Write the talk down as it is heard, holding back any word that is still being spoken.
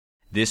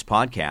This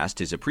podcast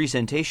is a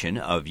presentation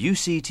of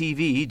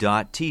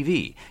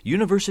UCTV.tv,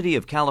 University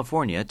of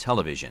California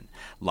Television.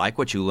 Like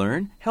what you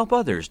learn? Help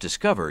others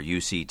discover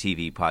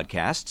UCTV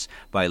podcasts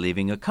by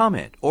leaving a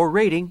comment or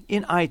rating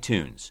in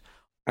iTunes.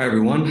 Hi,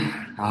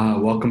 everyone.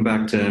 Welcome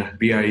back to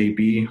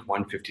BIEB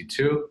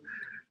 152,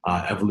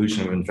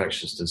 Evolution of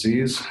Infectious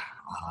Disease.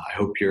 I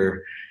hope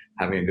you're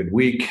having a good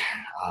week.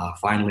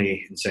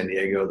 Finally, in San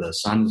Diego, the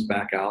sun is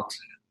back out,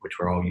 which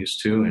we're all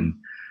used to, and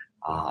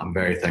I'm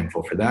very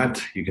thankful for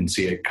that. You can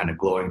see it kind of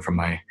glowing from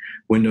my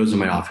windows in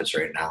my office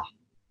right now.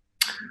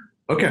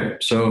 Okay,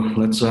 so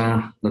let's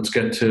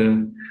get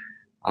to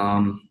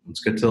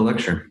the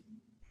lecture.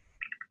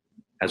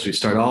 As we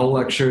start all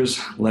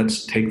lectures,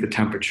 let's take the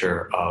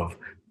temperature of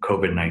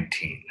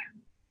COVID-19.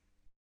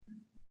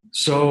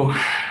 So,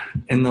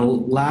 in the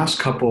last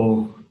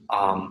couple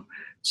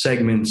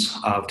segments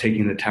of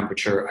taking the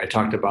temperature, I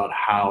talked about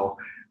how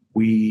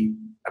we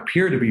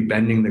appear to be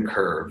bending the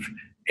curve,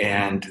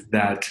 and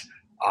that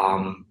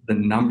the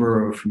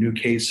number of new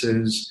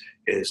cases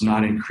is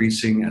not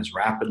increasing as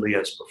rapidly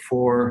as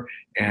before,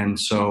 and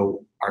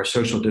so our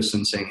social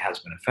distancing has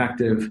been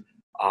effective,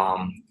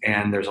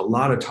 and there's a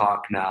lot of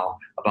talk now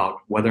about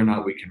whether or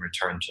not we can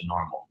return to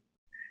normal.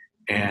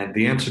 And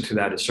the answer to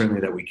that is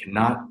certainly that we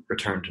cannot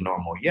return to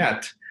normal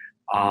yet,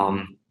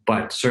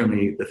 but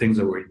certainly the things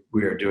that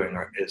we are doing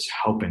is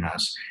helping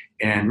us.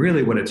 And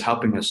really what it's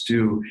helping us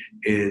do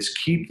is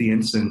keep the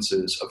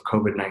incidences of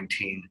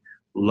COVID-19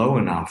 low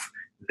enough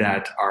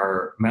that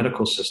our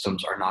medical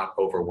systems are not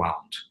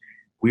overwhelmed.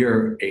 We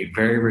are a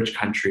very rich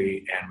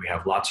country and we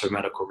have lots of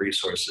medical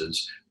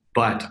resources,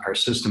 but our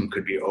system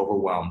could be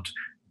overwhelmed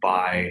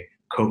by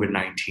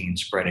COVID-19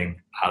 spreading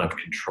out of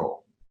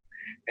control.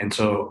 And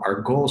so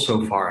our goal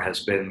so far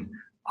has been,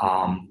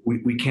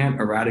 we can't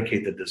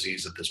eradicate the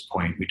disease at this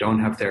point. We don't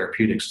have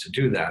therapeutics to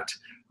do that,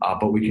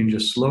 but we can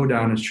just slow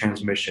down its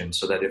transmission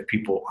so that if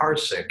people are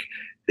sick,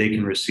 they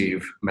can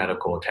receive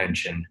medical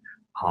attention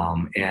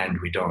and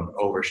we don't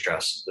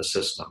overstress the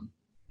system.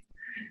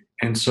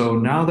 And so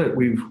now that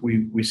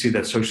we see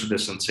that social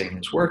distancing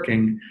is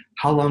working,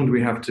 how long do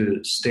we have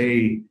to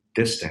stay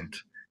distant?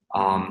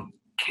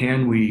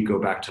 Can we go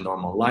back to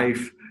normal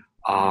life?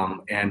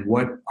 And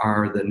what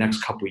are the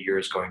next couple of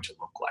years going to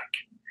look like?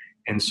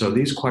 And so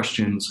these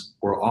questions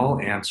were all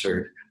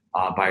answered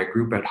by a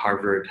group at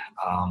Harvard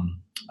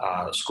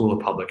School of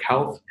Public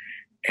Health,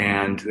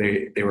 and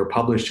they were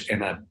published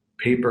in a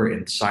paper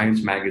in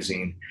Science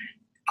magazine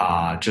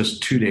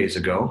just 2 days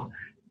ago,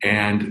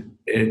 and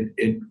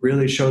it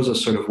really shows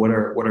us sort of what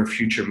our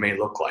future may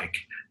look like.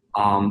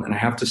 And I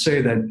have to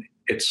say that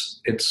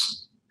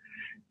it's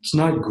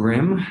not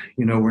grim.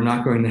 You know, we're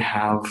not going to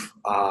have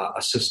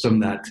a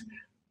system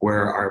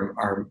where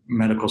our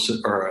medical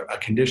or a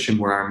condition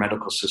where our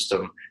medical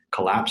system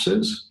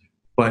collapses,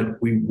 but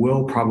we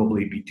will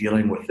probably be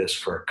dealing with this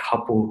for a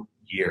couple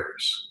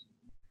years.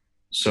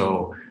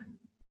 So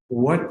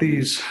what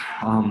these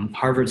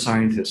Harvard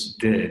scientists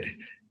did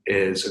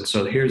is, and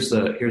so here's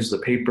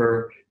the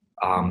paper,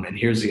 and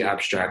here's the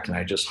abstract, and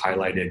I just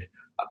highlighted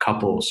a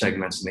couple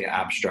segments in the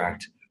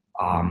abstract.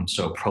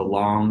 So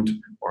prolonged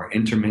or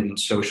intermittent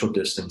social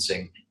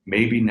distancing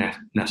may be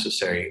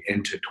necessary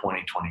into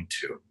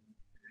 2022.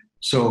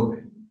 So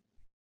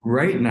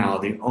right now,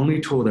 the only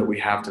tool that we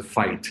have to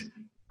fight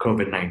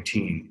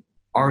COVID-19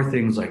 are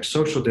things like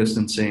social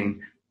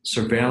distancing,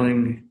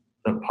 surveilling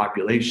the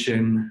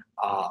population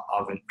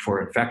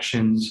for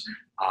infections,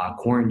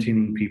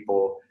 quarantining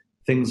people,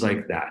 things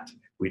like that.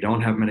 We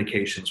don't have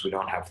medications, we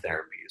don't have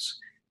therapies.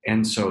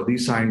 And so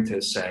these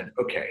scientists said,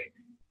 okay,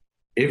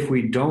 if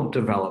we don't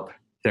develop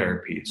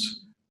therapies,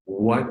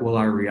 what will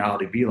our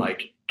reality be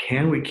like?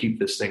 Can we keep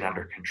this thing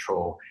under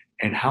control?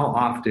 And how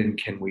often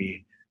can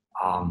we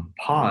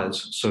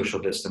pause social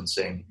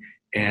distancing?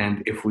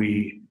 And if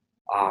we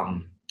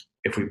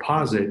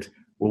pause it,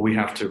 will we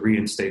have to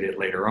reinstate it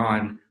later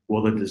on?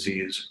 Will the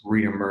disease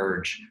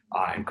reemerge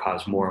and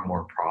cause more and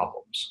more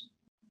problems?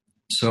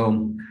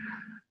 So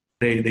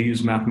they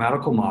use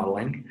mathematical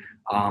modeling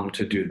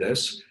to do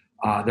this.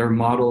 Their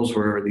models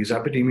were these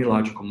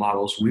epidemiological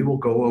models. We will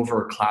go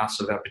over a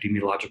class of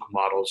epidemiological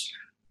models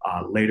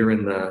later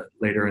in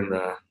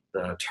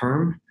the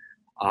term.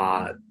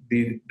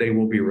 They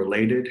will be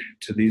related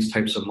to these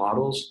types of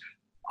models,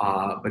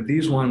 but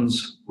these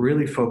ones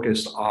really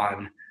focused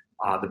on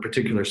the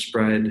particular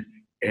spread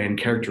and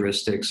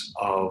characteristics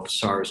of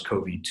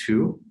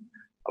SARS-CoV-2,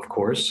 of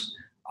course.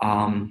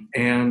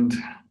 And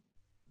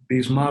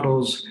these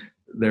models,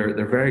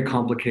 they're very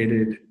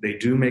complicated. They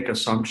do make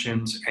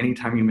assumptions.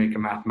 Anytime you make a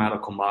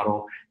mathematical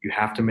model, you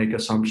have to make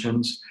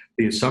assumptions.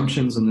 The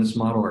assumptions in this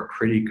model are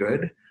pretty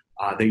good.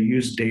 They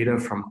use data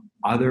from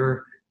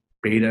other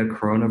beta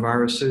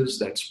coronaviruses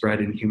that spread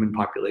in human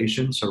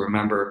populations. So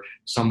remember,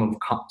 some of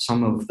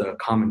the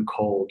common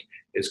cold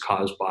is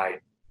caused by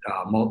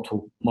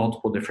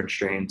multiple different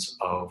strains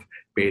of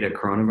beta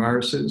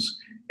coronaviruses.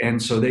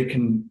 And so they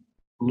can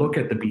look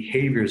at the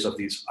behaviors of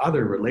these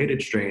other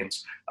related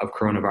strains of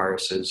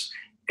coronaviruses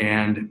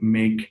and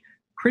make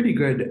pretty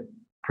good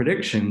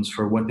predictions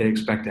for what they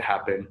expect to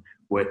happen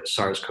with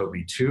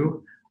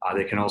SARS-CoV-2.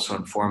 They can also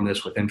inform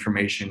this with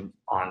information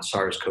on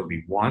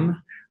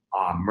SARS-CoV-1,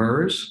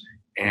 MERS,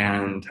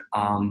 and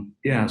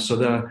so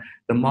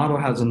the model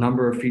has a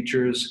number of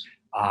features.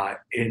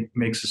 It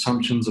makes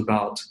assumptions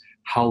about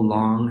how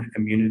long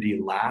immunity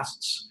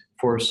lasts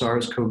for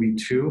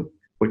SARS-CoV-2,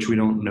 which we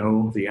don't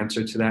know the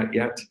answer to that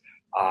yet.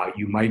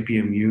 You might be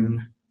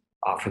immune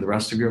for the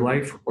rest of your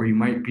life, or you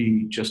might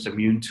be just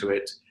immune to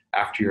it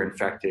after you're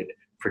infected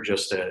for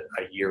just a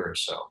year or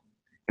so.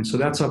 And so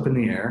that's up in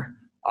the air.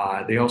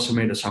 They also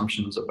made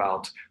assumptions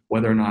about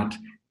whether or not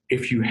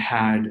if you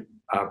had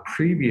a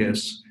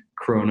previous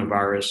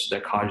coronavirus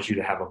that caused you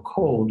to have a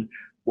cold,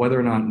 whether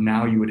or not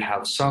now you would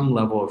have some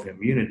level of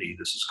immunity,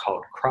 this is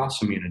called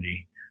cross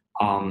immunity,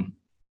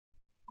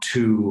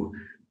 to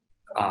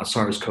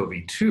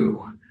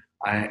SARS-CoV-2.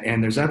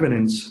 And there's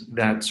evidence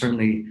that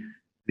certainly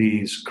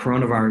these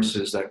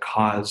coronaviruses that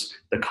cause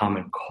the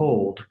common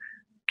cold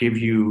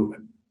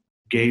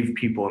gave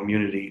people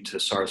immunity to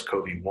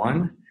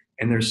SARS-CoV-1.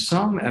 And there's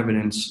some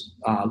evidence,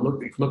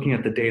 looking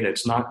at the data,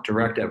 it's not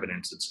direct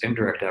evidence, it's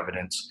indirect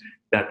evidence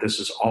that this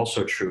is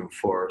also true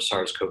for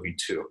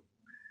SARS-CoV-2.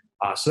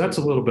 So that's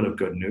a little bit of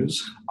good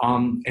news.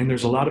 And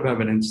there's a lot of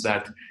evidence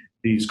that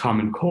these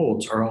common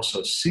colds are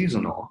also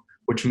seasonal,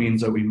 which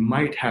means that we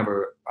might have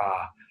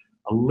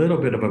a little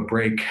bit of a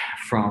break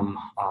from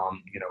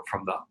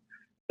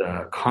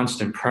the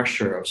constant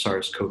pressure of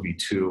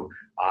SARS-CoV-2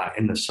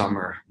 in the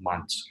summer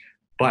months.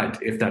 But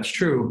if that's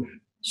true,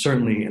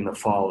 certainly in the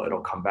fall it'll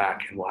come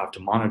back, and we'll have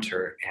to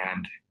monitor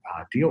and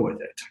deal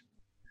with it.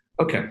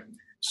 Okay,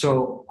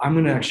 so I'm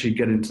going to actually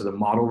get into the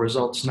model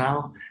results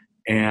now,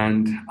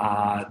 and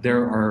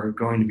there are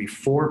going to be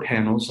 4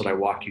 panels that I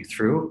walk you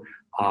through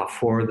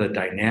for the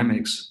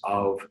dynamics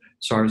of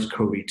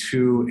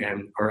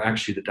SARS-CoV-2, or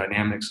actually the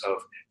dynamics of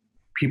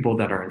people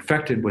that are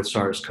infected with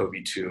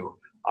SARS-CoV-2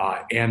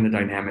 and the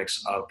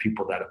dynamics of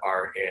people that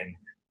are in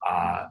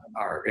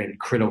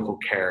critical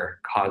care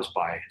caused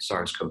by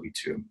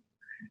SARS-CoV-2.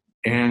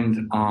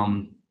 And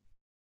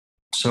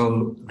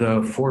so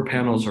the 4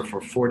 panels are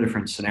for 4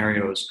 different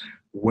scenarios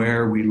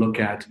where we look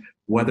at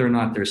whether or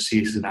not there's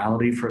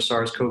seasonality for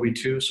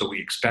SARS-CoV-2. So we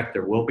expect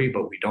there will be,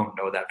 but we don't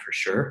know that for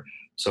sure.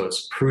 So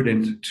it's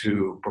prudent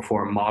to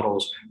perform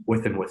models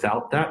with and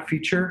without that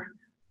feature.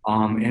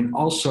 And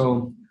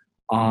also,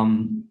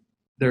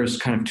 there's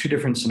kind of 2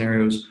 different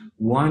scenarios.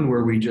 One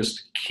where we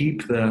just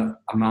keep the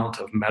amount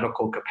of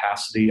medical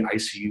capacity,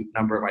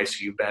 number of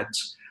ICU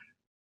beds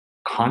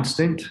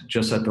constant,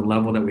 just at the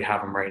level that we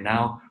have them right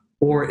now,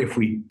 or if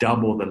we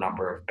double the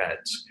number of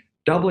beds.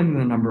 Doubling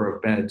the number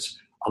of beds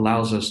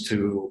allows us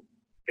to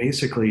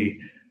basically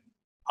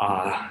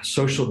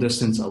social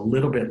distance a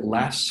little bit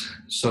less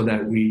so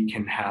that we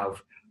can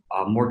have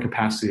more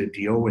capacity to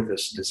deal with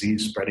this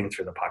disease spreading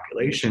through the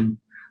population.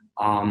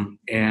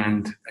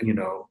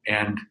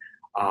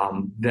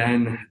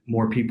 Then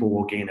more people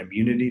will gain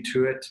immunity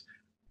to it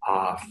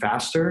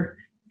faster,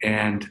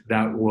 and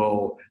that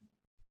will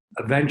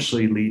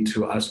eventually lead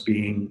to us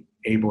being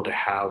able to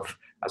have,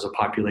 as a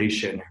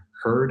population,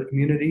 herd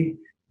immunity.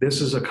 This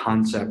is a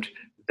concept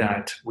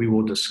that we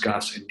will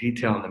discuss in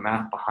detail in the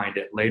math behind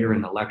it later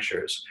in the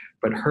lectures.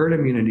 But herd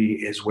immunity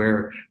is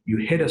where you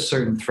hit a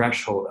certain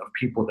threshold of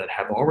people that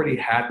have already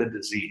had the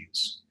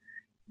disease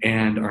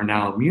and are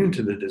now immune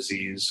to the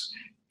disease.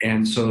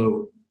 And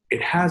so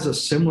it has a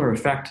similar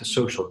effect to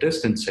social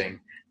distancing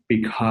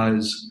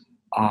because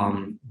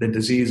the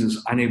disease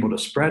is unable to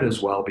spread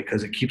as well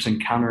because it keeps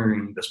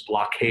encountering this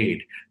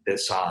blockade,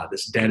 this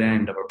dead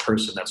end of a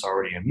person that's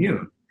already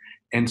immune.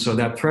 And so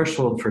that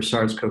threshold for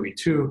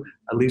SARS-CoV-2,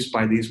 at least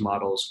by these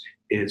models,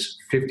 is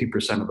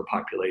 50% of the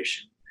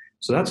population.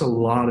 So that's a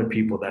lot of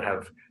people that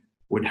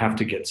would have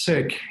to get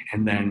sick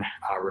and then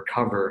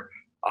recover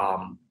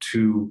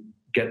to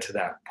get to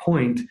that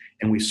point.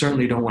 And we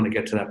certainly don't want to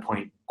get to that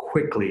point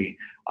quickly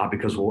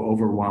because we'll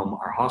overwhelm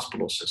our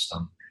hospital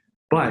system.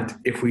 But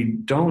if we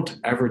don't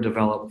ever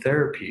develop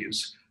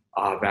therapies,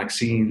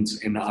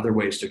 vaccines, and other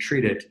ways to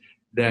treat it,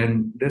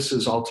 then this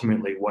is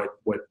ultimately what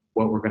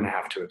we're going to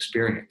have to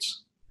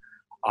experience.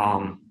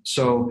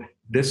 So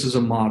this is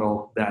a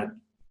model that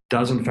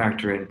doesn't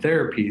factor in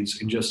therapies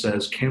and just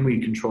says, can we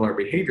control our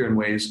behavior in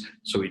ways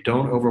so we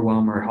don't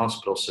overwhelm our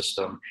hospital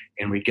system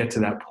and we get to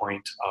that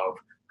point of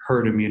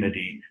herd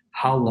immunity?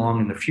 How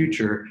long in the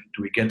future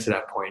do we get to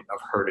that point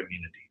of herd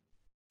immunity?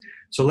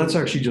 So let's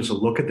actually just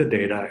look at the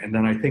data, and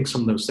then I think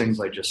some of those things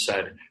I just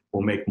said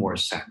will make more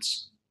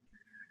sense.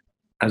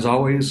 As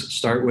always,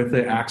 start with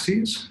the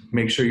axes.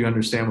 Make sure you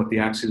understand what the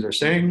axes are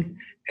saying,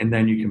 and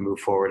then you can move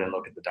forward and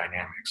look at the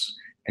dynamics.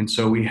 And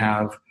so we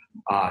have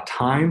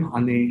time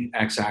on the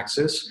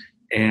x-axis,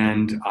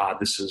 and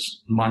this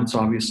is months,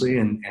 obviously,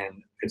 and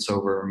it's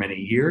over many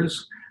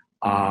years.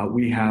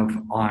 We have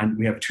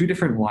 2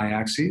 different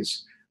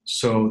y-axes.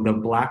 So the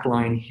black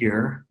line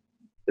here,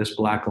 this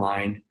black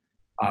line,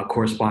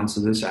 corresponds to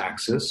this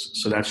axis.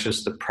 So that's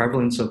just the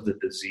prevalence of the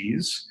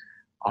disease.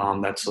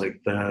 That's like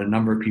the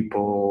number of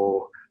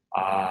people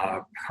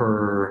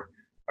or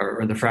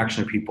the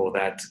fraction of people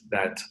that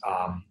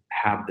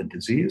have the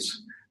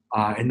disease.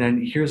 And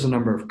then here's a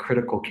number of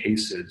critical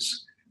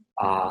cases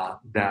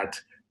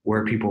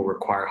where people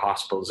require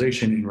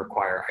hospitalization and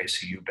require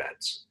ICU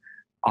beds.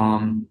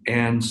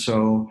 And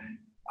so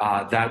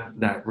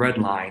that red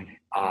line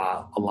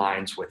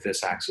aligns with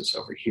this axis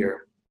over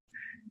here.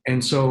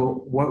 And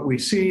so what we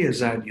see is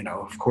that,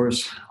 of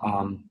course,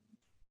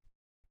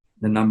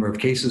 the number of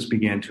cases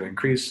began to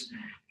increase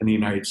in the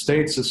United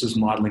States. This is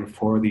modeling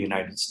for the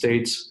United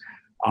States.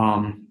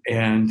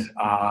 And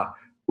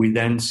we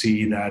then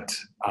see that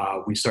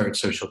we started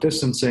social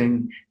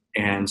distancing,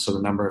 and so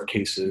the number of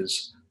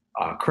cases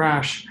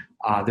crash.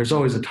 There's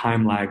always a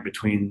time lag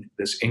between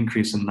this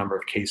increase in the number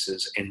of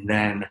cases and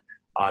then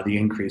the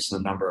increase in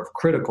the number of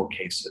critical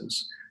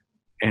cases.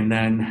 And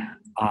then,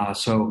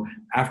 so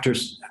after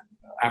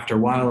a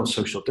while of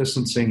social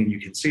distancing, and you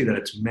can see that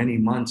it's many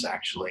months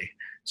actually,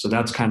 so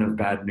that's kind of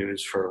bad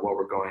news for what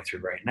we're going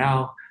through right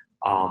now.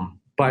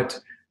 But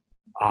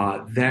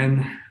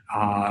then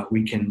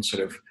we can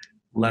sort of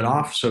let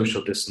off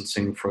social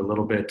distancing for a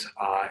little bit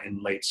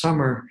in late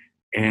summer,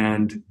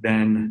 and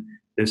then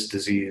this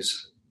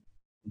disease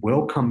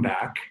will come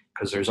back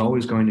because there's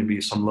always going to be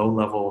some low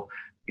level,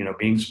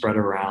 being spread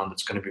around.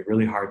 It's going to be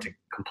really hard to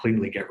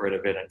completely get rid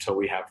of it until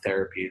we have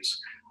therapies.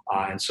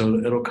 And so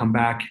it'll come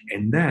back.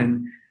 And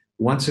then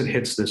once it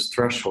hits this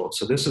threshold,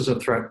 so this is a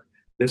threat.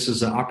 This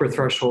is the upper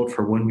threshold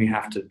for when we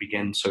have to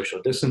begin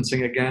social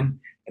distancing again.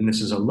 And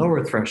this is a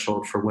lower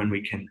threshold for when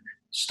we can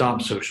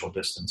stop social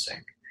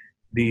distancing.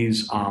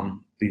 These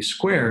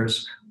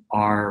squares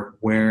are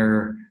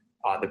where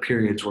the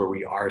periods where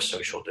we are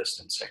social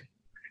distancing.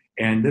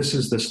 And this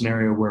is the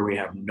scenario where we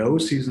have no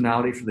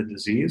seasonality for the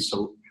disease.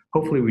 So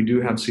hopefully we do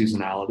have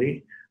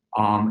seasonality,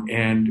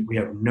 and we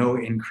have no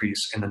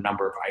increase in the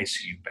number of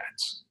ICU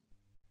beds.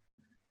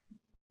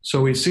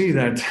 So we see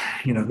that,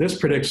 this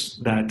predicts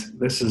that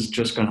this is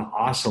just going to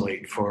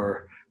oscillate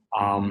for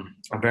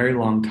a very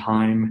long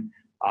time,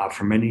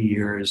 for many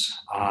years.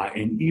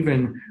 And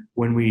even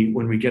when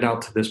we get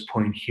out to this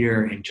point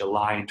here in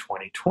July in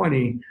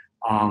 2020,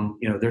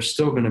 there's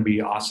still going to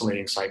be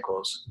oscillating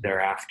cycles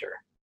thereafter.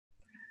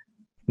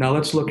 Now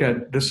let's look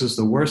at, this is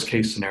the worst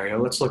case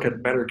scenario. Let's look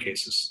at better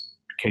case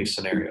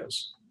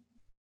scenarios.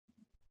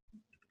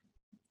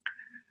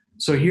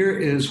 So here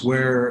is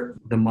where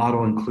the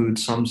model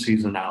includes some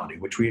seasonality,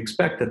 which we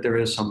expect that there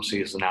is some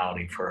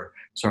seasonality for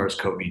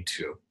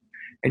SARS-CoV-2.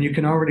 And you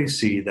can already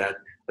see that,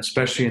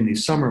 especially in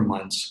these summer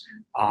months,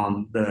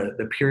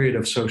 the period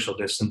of social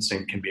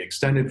distancing can be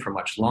extended for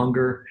much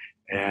longer.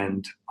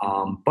 And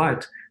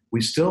but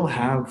we still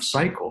have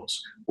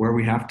cycles where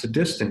we have to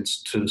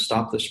distance to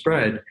stop the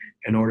spread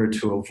in order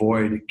to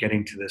avoid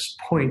getting to this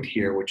point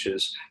here, which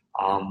is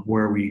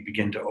where we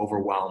begin to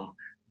overwhelm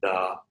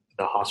the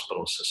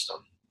hospital system.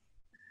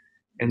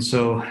 And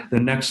so the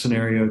next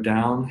scenario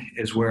down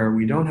is where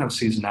we don't have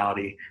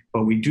seasonality,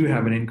 but we do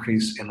have an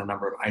increase in the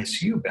number of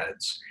ICU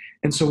beds.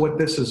 And so what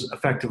this is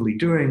effectively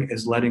doing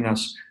is letting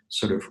us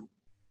sort of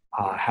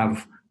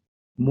have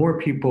more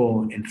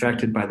people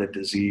infected by the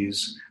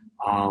disease,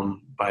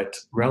 but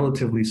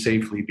relatively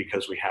safely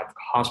because we have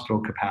hospital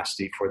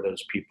capacity for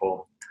those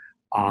people.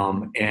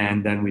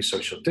 And then we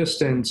social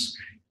distance.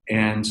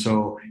 And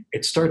so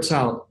it starts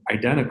out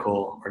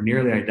identical or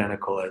nearly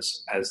identical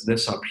as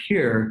this up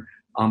here.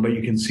 But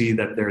you can see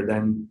that there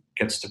then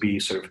gets to be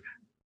sort of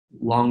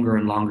longer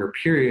and longer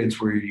periods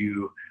where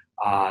you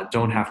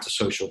don't have to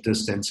social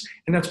distance.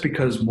 And that's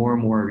because more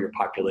and more of your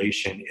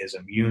population is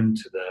immune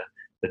to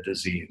the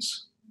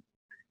disease.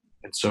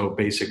 And so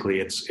basically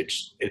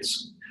it's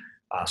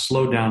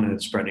slowed down and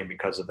it's spreading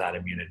because of that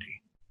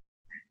immunity.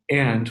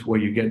 And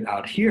what you get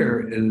out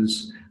here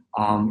is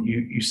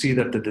you see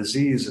that the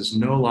disease is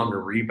no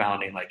longer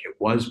rebounding like it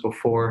was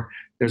before.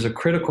 There's a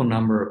critical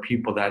number of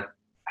people that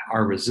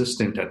are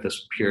resistant at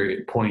this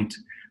point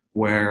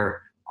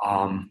where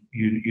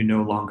you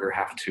no longer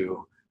have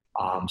to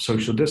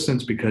social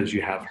distance because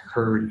you have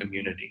herd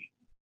immunity.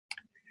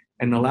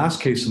 And the last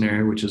case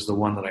scenario, which is the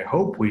one that I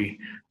hope we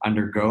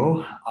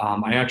undergo,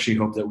 I actually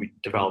hope that we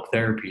develop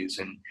therapies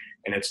and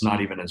it's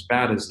not even as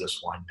bad as this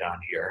one down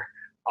here.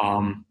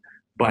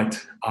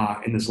 But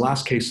in this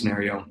last case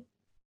scenario,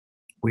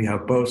 we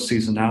have both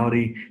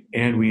seasonality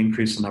and we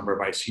increase the number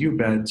of ICU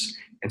beds.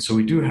 And so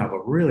we do have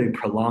a really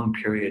prolonged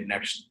period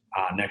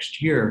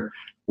next year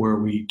where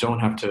we don't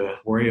have to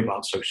worry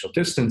about social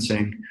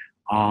distancing.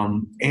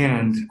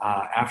 And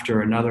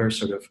after another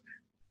sort of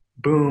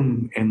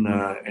boom in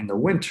the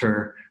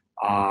winter,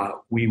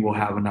 we will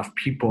have enough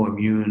people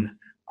immune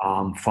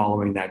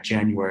following that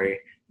January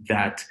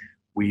that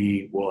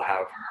we will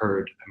have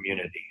herd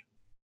immunity.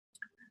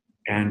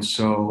 And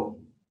so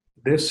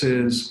this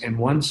is, in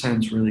one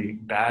sense, really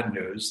bad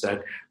news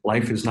that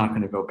life is not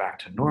going to go back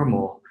to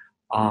normal.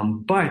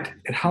 But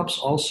it helps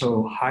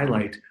also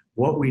highlight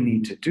what we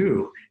need to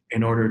do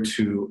in order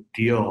to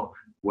deal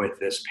with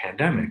this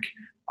pandemic.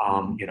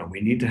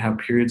 We need to have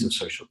periods of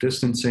social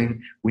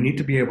distancing. We need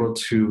to be able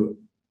to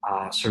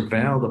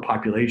surveil the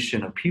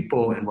population of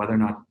people and whether or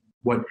not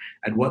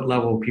at what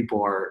level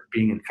people are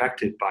being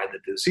infected by the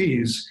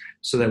disease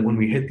so that when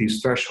we hit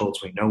these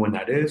thresholds, we know when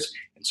that is,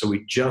 And so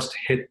we just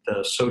hit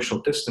the social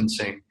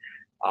distancing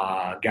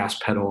gas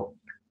pedal,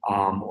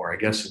 or I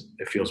guess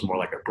it feels more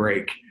like a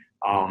brake,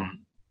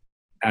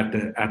 at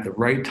the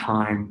right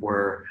time,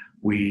 where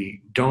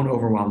we don't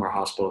overwhelm our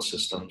hospital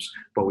systems,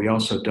 but we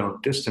also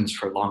don't distance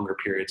for longer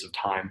periods of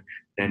time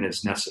than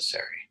is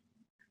necessary.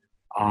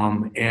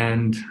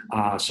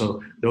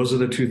 So those are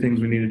the two things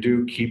we need to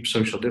do: keep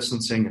social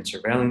distancing and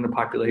surveilling the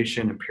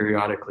population, and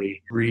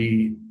periodically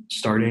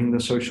restarting the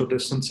social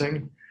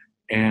distancing.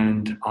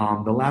 And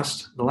the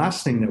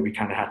last thing that we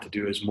kind of have to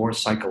do is more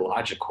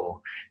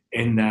psychological,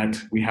 in that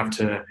we have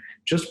to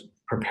just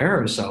prepare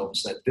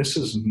ourselves that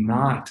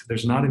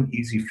there's not an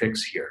easy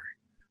fix here.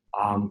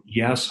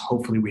 Yes,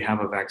 hopefully we have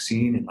a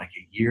vaccine in like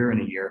a year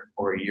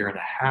or a year and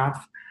a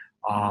half.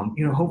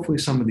 Hopefully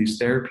some of these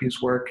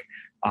therapies work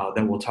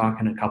that we'll talk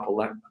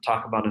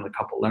about in a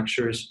couple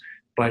lectures.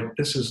 But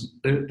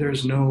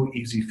there's no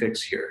easy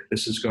fix here.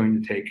 This is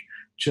going to take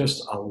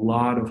just a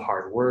lot of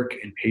hard work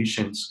and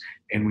patience,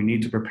 and we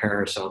need to prepare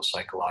ourselves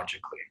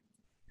psychologically.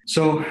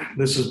 So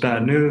this is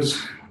bad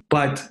news,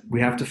 but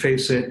we have to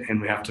face it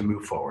and we have to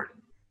move forward.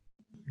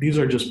 These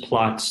are just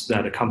plots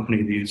that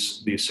accompany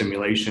these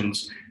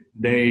simulations.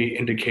 They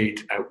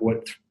indicate at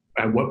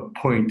what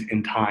point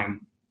in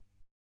time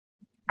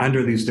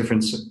under these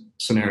different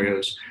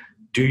scenarios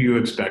do you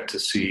expect to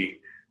see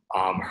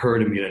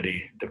herd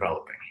immunity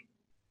developing.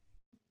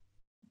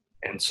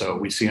 And so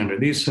we see under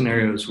these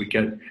scenarios, we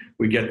get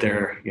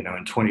there,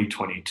 in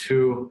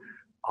 2022,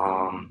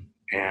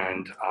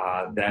 and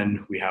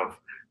then we have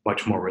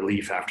much more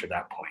relief after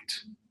that point.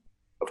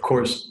 Of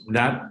course,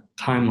 that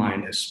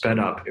timeline is sped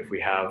up if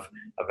we have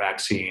a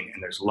vaccine,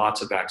 and there's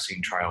lots of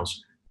vaccine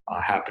trials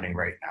happening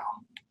right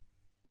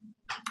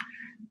now.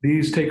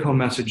 These take-home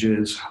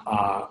messages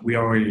we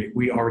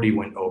already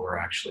went over,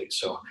 actually,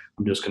 so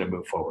I'm just going to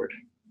move forward.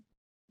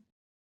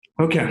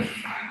 Okay,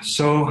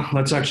 so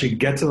let's actually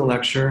get to the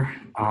lecture.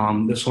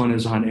 This one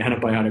is on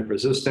antibiotic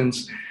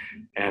resistance,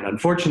 and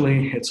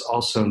unfortunately, it's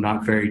also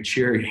not very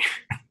cheery.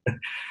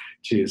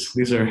 Geez,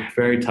 these are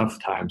very tough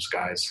times,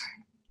 guys.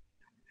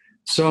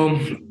 So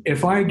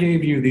if I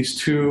gave you these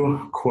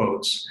two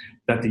quotes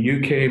that the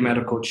UK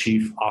medical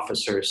chief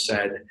officer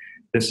said,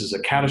 this is a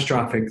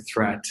catastrophic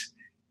threat,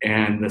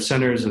 and the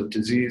Centers of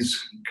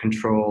Disease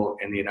Control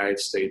in the United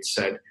States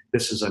said,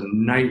 this is a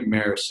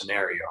nightmare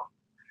scenario.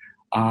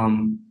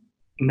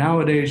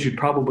 Nowadays, you'd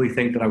probably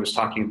think that I was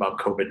talking about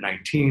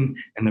COVID-19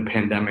 and the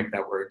pandemic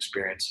that we're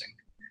experiencing.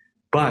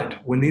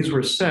 But when these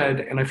were said,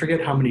 and I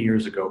forget how many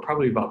years ago,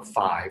 probably about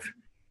 5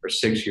 or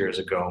 6 years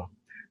ago,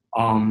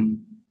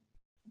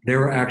 they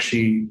were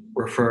actually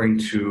referring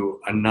to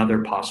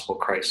another possible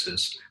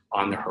crisis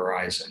on the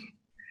horizon.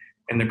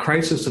 And the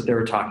crisis that they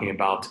were talking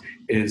about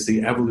is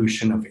the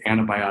evolution of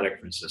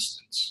antibiotic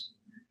resistance.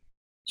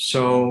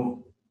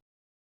 So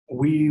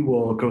we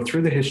will go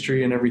through the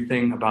history and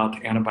everything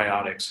about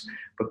antibiotics,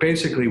 but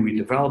basically we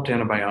developed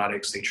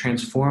antibiotics. They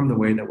transformed the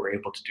way that we're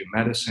able to do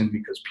medicine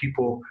because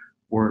people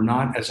were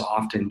not as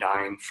often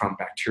dying from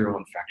bacterial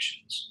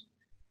infections.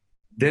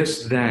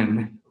 This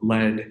then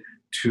led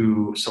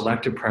to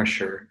selective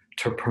pressure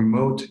to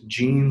promote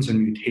genes and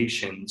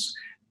mutations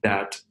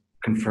that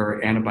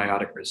confer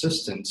antibiotic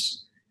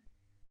resistance.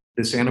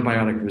 This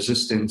antibiotic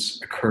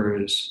resistance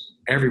occurs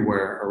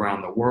everywhere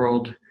around the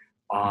world,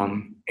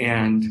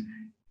 and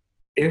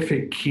if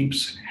it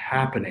keeps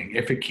happening,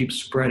 if it keeps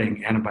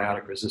spreading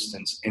antibiotic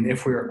resistance, and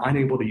if we're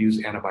unable to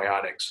use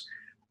antibiotics,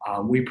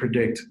 we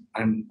predict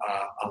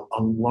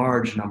a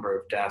large number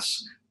of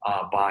deaths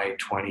by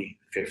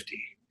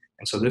 2050.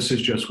 And so this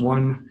is just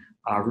one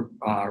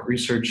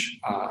research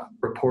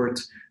report,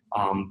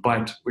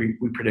 but we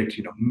predict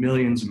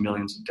millions and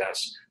millions of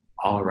deaths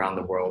all around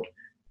the world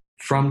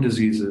from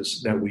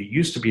diseases that we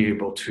used to be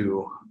able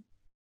to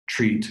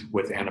treat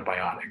with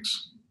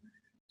antibiotics.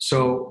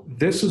 So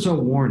this is a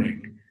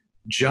warning,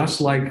 just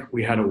like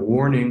we had a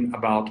warning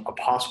about a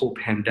possible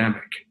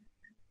pandemic.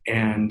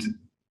 And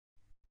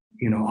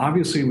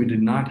obviously we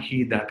did not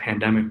heed that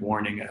pandemic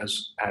warning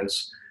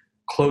as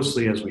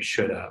closely as we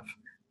should have.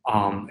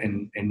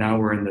 And now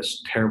we're in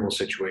this terrible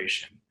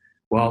situation.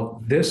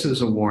 Well, this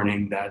is a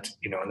warning that,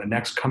 in the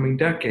next coming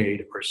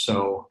decade or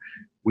so,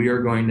 we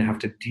are going to have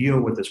to deal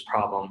with this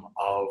problem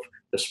of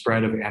the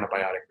spread of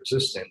antibiotic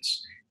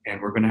resistance.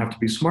 And we're going to have to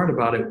be smart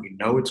about it. We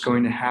know it's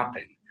going to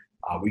happen.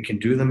 We can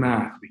do the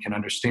math. We can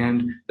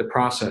understand the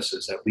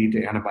processes that lead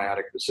to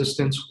antibiotic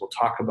resistance. We'll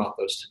talk about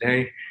those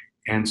today.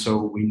 And so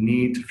we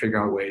need to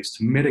figure out ways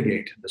to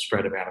mitigate the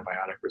spread of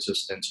antibiotic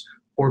resistance,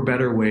 or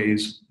better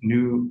ways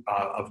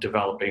of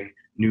developing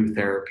new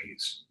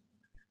therapies.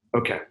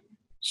 Okay,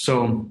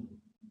 so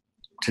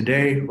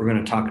today we're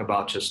going to talk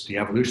about just the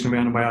evolution of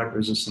antibiotic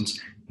resistance.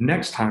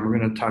 Next time we're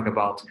going to talk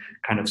about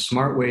kind of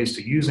smart ways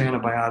to use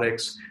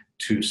antibiotics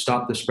to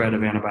stop the spread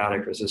of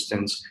antibiotic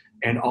resistance,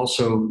 and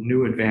also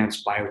new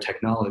advanced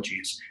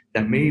biotechnologies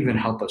that may even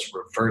help us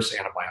reverse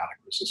antibiotic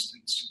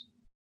resistance.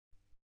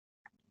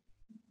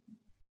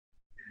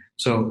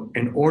 So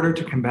in order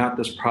to combat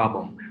this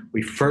problem,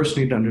 we first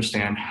need to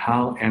understand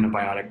how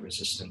antibiotic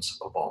resistance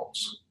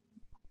evolves.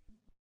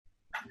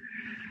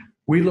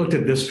 we looked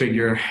at this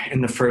figure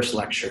in the first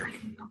lecture.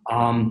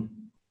 And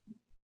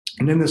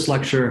in this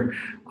lecture,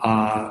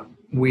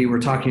 we were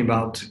talking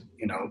about,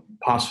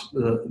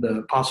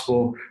 the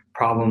possible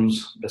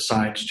problems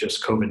besides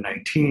just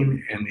COVID-19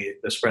 and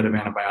the spread of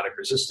antibiotic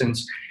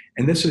resistance.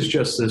 And this is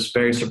just this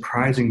very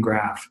surprising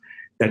graph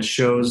that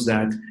shows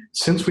that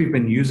since we've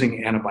been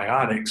using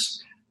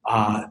antibiotics,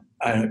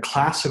 a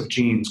class of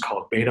genes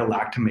called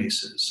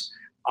beta-lactamases,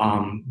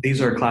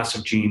 these are a class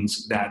of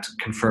genes that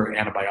confer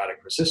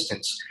antibiotic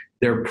resistance.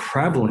 Their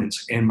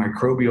prevalence in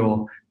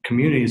microbial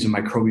communities and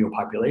microbial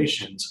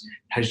populations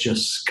has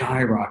just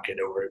skyrocketed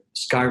over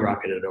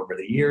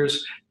the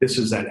years. This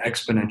is that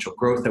exponential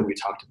growth that we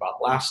talked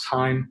about last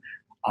time.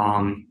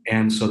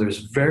 And so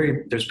there's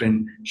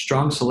been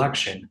strong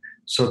selection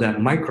so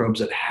that microbes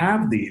that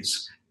have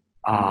these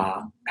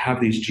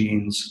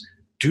genes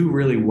do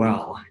really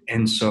well.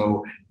 And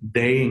so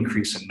they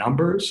increase in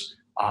numbers.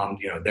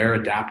 They're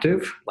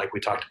adaptive, like we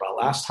talked about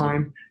last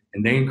time,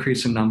 and they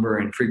increase in number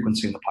and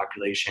frequency in the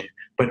population.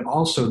 But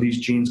also these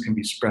genes can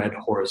be spread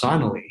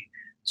horizontally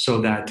so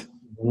that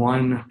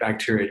one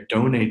bacteria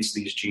donates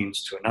these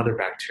genes to another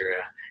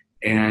bacteria.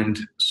 And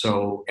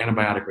so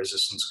antibiotic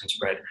resistance can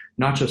spread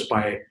not just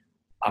by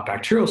a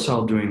bacterial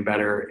cell doing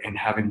better and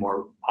having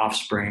more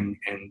offspring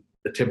and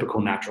the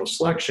typical natural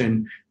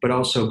selection, but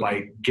also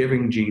by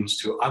giving genes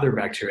to other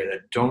bacteria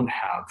that don't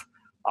have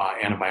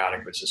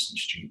antibiotic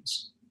resistance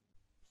genes.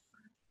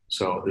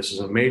 So this is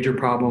a major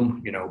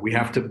problem. We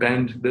have to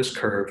bend this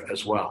curve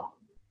as well.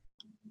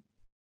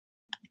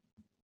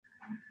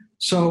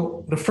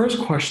 So the first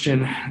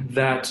question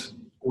that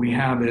we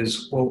have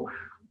is,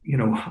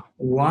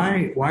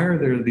 why are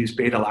there these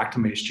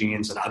beta-lactamase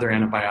genes and other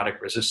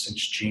antibiotic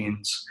resistance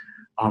genes?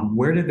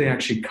 Where did they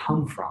actually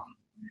come from?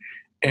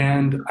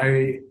 And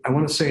I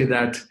want to say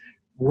that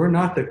we're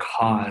not the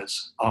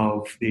cause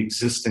of the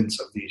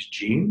existence of these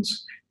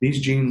genes.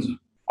 These genes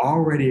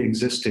already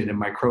existed in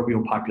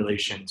microbial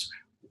populations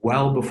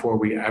well before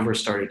we ever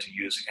started to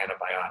use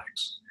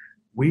antibiotics.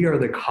 We are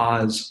the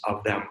cause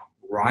of them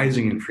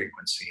rising in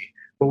frequency,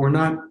 but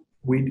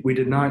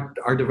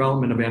our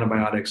development of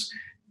antibiotics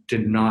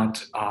did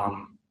not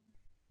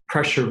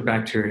pressure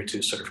bacteria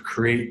to sort of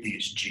create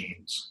these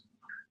genes.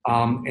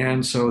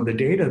 And so the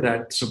data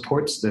that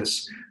supports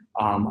this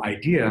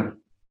idea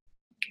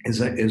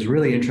is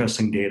really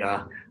interesting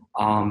data,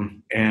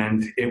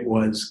 and it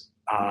was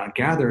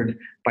gathered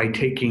by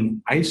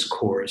taking ice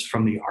cores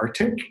from the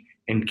Arctic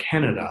in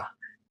Canada.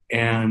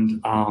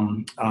 And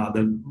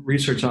the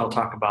research I'll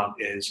talk about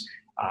is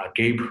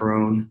Gabe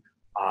Perrone,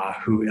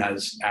 who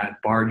is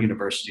at Bard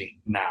University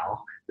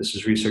now. This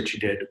is research he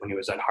did when he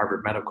was at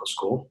Harvard Medical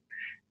School.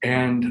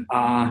 And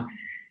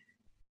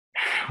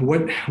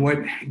what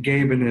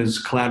Gabe and his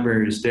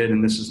collaborators did,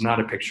 and this is not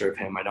a picture of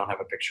him, I don't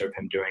have a picture of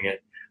him doing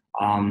it,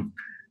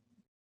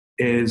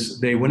 is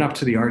they went up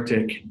to the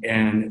Arctic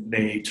and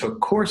they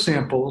took core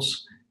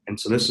samples. And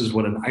so this is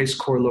what an ice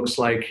core looks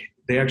like.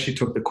 They actually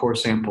took the core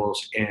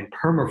samples in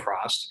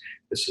permafrost.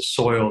 This is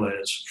soil that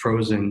is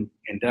frozen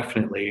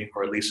indefinitely,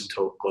 or at least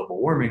until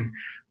global warming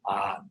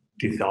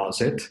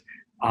dethaws it.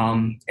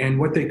 And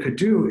what they could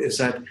do is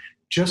that,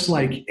 just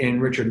like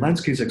in Richard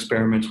Lenski's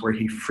experiments where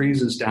he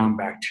freezes down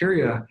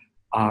bacteria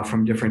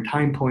from different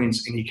time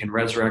points, and he can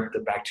resurrect the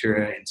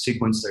bacteria and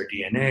sequence their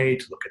DNA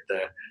to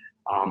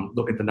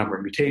look at the number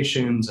of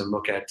mutations, and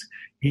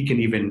he can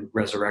even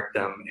resurrect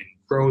them and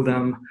grow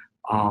them.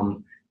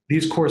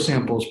 These core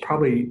samples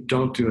probably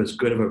don't do as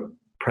good of a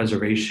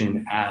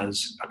preservation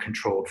as a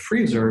controlled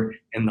freezer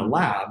in the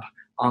lab,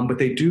 but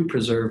they do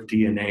preserve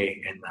DNA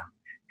in them.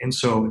 And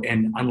so,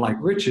 and unlike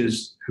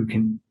Rich's, who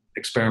can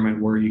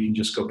experiment where you can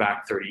just go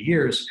back 30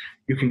 years,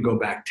 you can go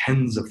back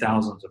tens of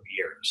thousands of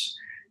years.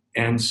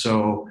 And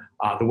so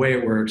the way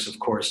it works, of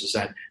course, is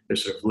that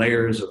there's sort of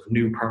layers of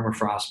new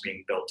permafrost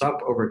being built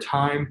up over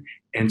time.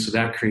 And so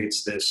that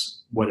creates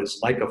this, what is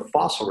like a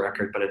fossil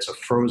record, but it's a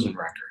frozen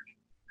record.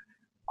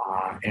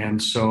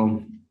 And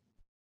so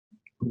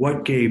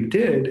what Gabe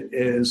did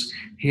is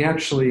he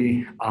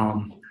actually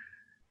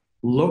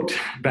looked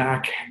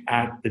back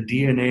at the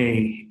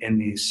DNA in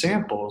these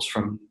samples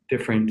from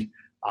different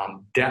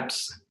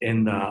depths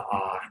in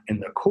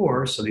the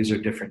core. So these are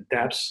different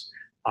depths.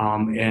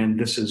 And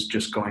this is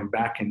just going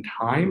back in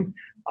time.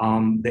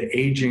 The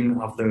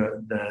aging of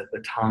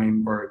the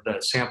time or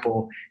the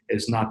sample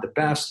is not the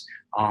best.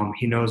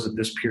 He knows that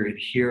this period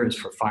here is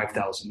for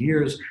 5,000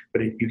 years,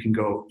 but you can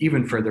go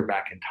even further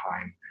back in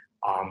time,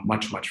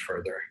 much, much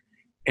further.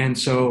 And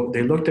so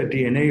they looked at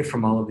DNA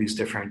from all of these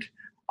different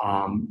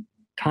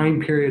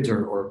time periods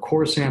or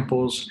core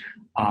samples.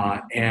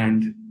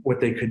 And what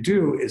they could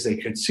do is they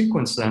could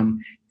sequence them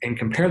and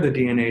compare the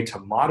DNA to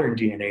modern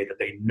DNA that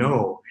they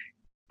know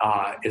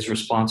is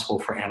responsible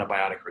for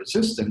antibiotic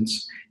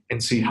resistance,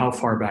 and see how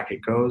far back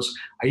it goes.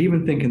 I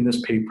even think in this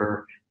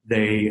paper,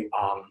 they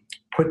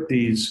put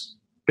these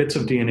bits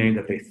of DNA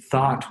that they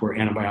thought were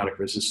antibiotic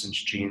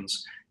resistance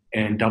genes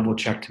and double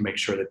check to make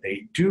sure that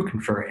they do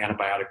confer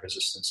antibiotic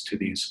resistance to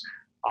these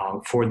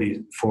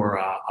for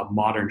a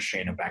modern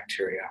strain of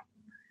bacteria.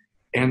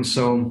 And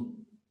so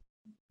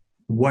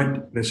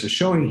what this is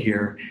showing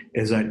here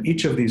is that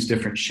each of these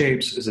different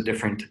shapes is a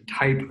different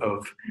type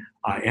of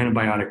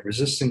antibiotic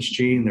resistance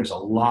gene. There's a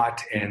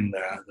lot in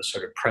the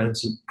sort of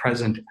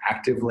present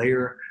active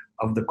layer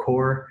of the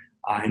core.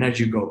 And as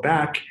you go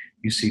back,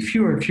 you see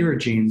fewer and fewer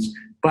genes.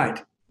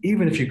 But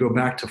even if you go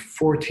back to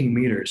 14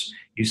 meters,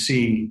 you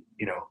see,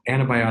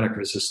 antibiotic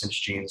resistance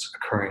genes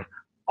occurring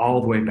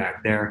all the way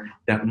back there.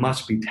 That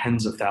must be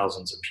tens of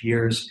thousands of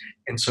years.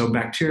 And so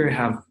bacteria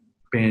have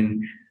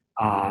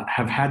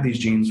had these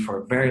genes for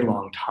a very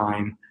long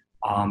time,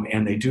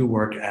 and they do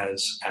work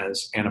as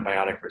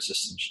antibiotic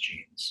resistance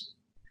genes.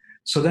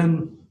 So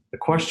then the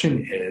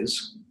question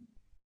is,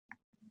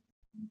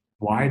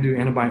 why did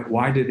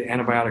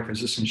antibiotic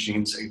resistance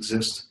genes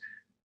exist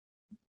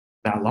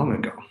that long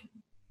ago?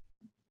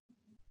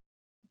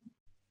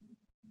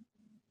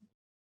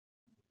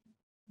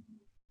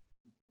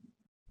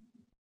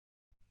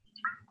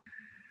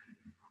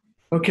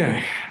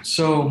 Okay,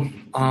 so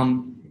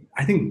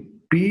I think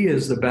B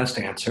is the best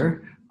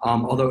answer,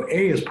 although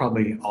A is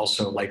probably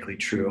also likely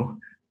true.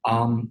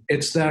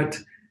 It's that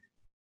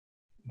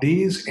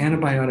these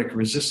antibiotic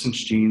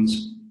resistance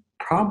genes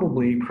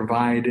probably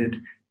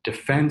provided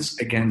defense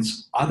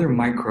against other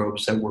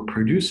microbes that were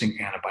producing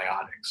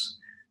antibiotics.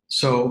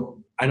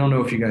 So I don't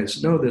know if you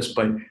guys know this,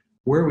 but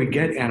where we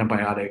get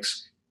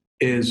antibiotics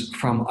is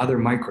from other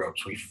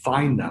microbes. We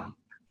find them.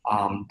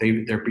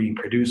 They're being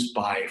produced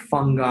by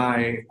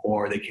fungi,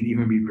 or they can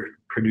even be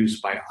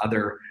produced by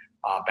other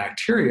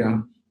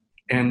bacteria,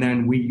 and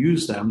then we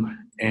use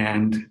them,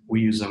 and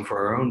we use them for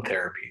our own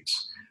therapies.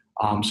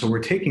 So we're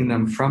taking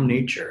them from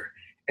nature.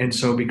 And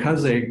so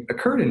because they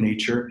occurred in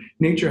nature,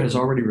 nature has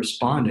already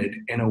responded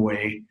in a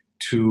way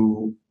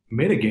to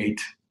mitigate,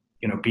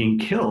 being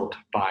killed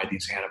by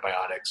these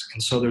antibiotics.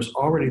 And so there's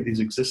already these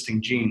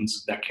existing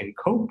genes that can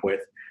cope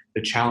with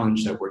the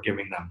challenge that we're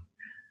giving them.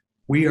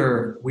 We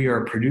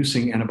are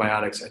producing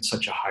antibiotics at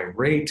such a high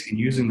rate and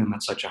using them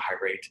at such a high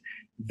rate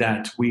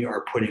that we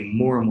are putting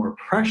more and more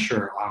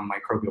pressure on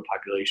microbial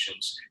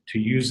populations to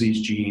use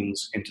these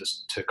genes and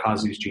to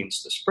cause these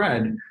genes to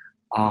spread.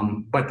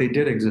 But they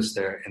did exist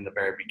there in the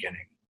very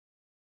beginning.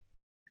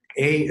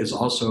 A is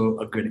also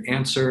a good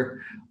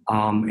answer,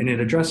 and it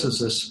addresses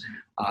this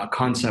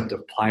concept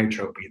of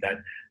pleiotropy, that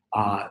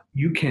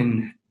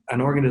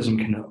an organism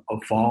can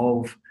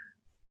evolve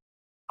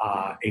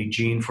a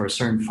gene for a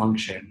certain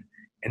function,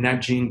 and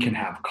that gene can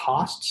have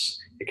costs,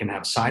 it can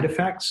have side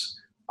effects,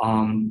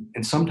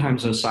 and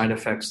sometimes those side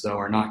effects, though,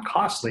 are not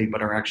costly,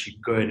 but are actually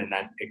good, and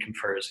that it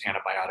confers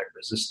antibiotic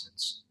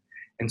resistance.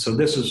 And so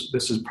this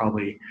is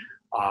probably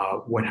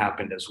what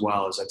happened as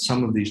well, is that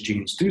some of these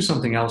genes do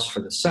something else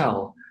for the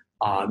cell,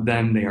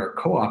 then they are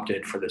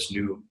co-opted for this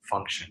new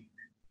function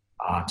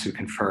to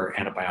confer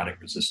antibiotic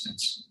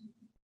resistance.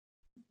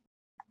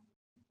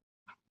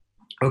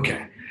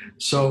 Okay,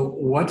 so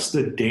what's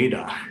the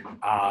data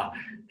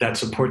that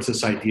supports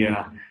this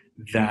idea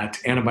that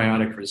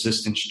antibiotic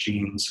resistance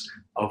genes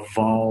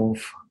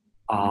evolve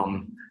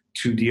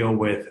to deal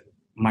with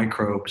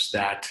microbes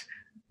that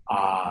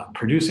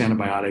produce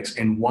antibiotics,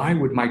 and why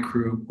would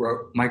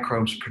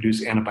microbes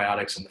produce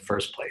antibiotics in the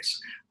first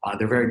place?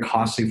 They're very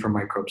costly for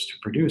microbes to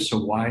produce, so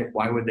why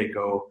would they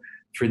go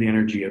through the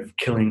energy of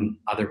killing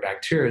other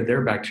bacteria,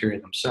 their bacteria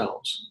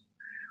themselves?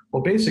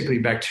 Well, basically,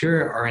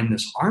 bacteria are in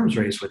this arms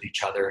race with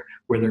each other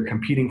where they're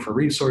competing for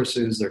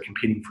resources, they're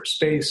competing for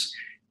space,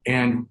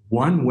 and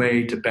one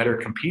way to better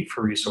compete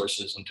for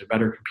resources and to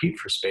better compete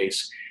for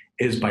space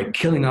is by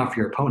killing off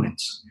your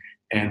opponents.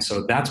 And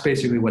so that's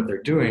basically what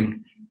they're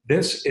doing.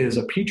 This is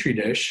a petri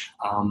dish.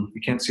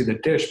 You can't see the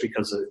dish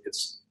because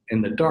it's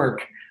in the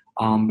dark.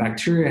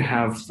 Bacteria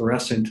have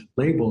fluorescent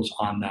labels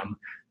on them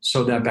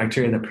so that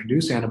bacteria that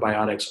produce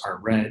antibiotics are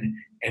red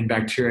and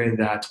bacteria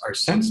that are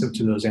sensitive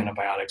to those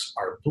antibiotics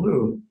are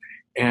blue.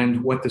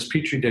 And what this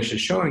petri dish is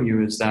showing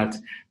you is that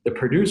the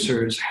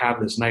producers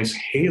have this nice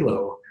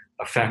halo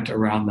effect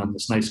around them,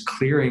 this nice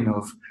clearing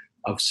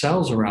of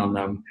cells around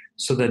them,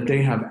 so that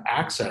they have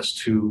access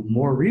to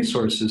more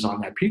resources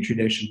on that petri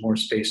dish and more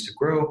space to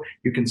grow.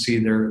 You can see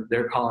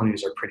their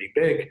colonies are pretty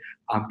big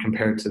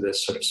compared to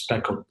this sort of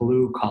speckled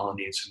blue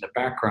colonies in the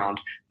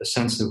background, the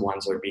sensitive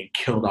ones that are being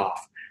killed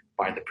off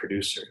by the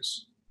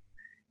producers.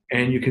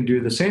 And you can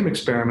do the same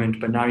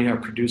experiment, but now you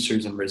have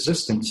producers and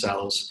resistant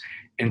cells.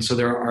 And so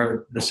there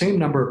are the same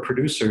number of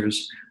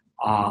producers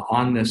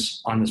on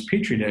this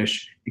petri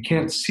dish. You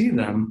can't see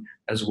them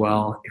as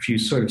well. If you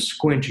sort of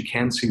squint, you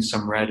can see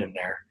some red in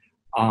there.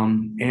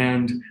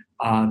 And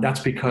that's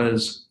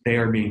because they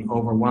are being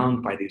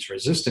overwhelmed by these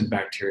resistant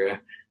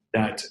bacteria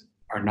that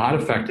are not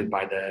affected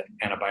by the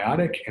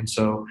antibiotic. And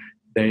so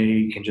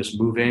they can just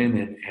move in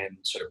and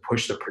sort of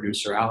push the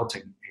producer out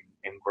and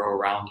grow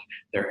around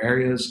their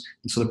areas.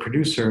 And so the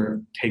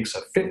producer takes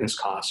a fitness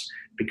cost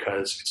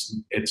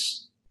because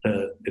its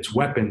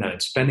weapon that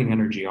it's spending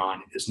energy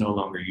on is no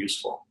longer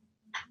useful.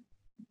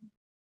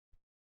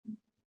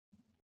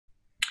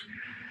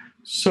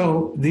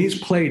 So these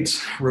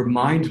plates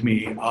remind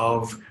me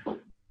of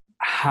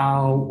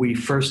how we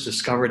first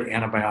discovered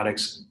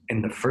antibiotics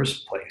in the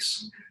first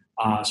place.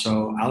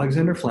 So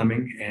Alexander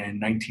Fleming in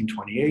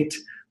 1928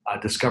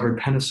 discovered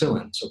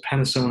penicillin. So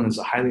penicillin is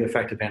a highly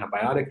effective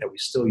antibiotic that we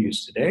still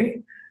use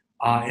today.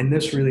 And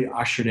this really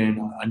ushered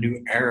in a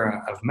new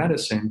era of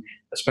medicine,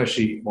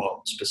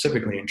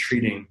 specifically in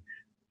treating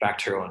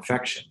bacterial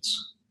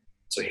infections.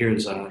 So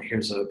here's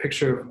a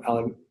picture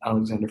of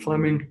Alexander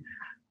Fleming.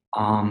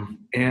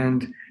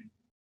 And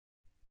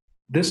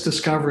this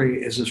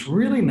discovery is this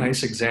really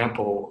nice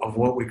example of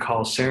what we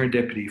call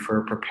serendipity for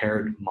a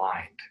prepared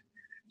mind.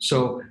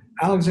 So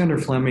Alexander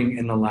Fleming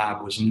in the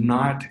lab was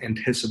not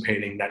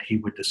anticipating that he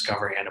would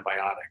discover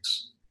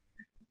antibiotics.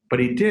 But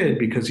he did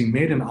because he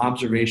made an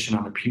observation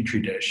on a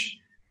petri dish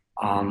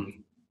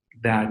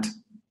that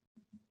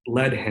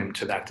led him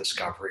to that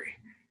discovery.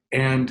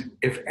 And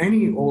if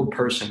any old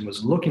person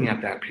was looking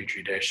at that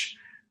petri dish,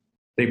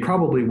 they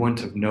probably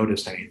wouldn't have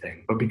noticed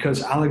anything. But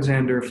because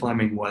Alexander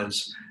Fleming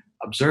was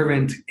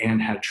observant and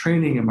had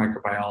training in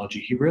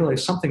microbiology, he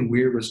realized something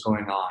weird was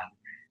going on.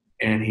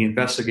 And he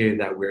investigated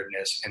that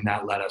weirdness, and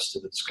that led us to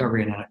the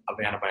discovery of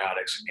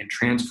antibiotics and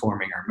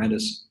transforming our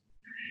medicine.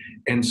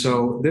 And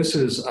so this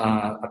is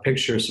a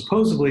picture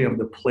supposedly of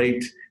the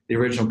plate, the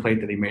original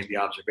plate that he made the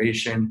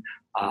observation.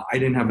 I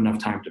didn't have enough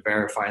time to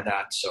verify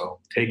that, so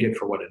take it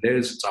for what it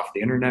is. It's off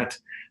the internet.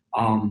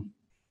 And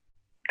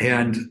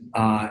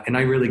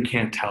I really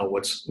can't tell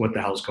what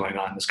the hell's going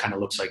on. This kind of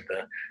looks like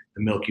the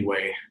Milky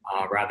Way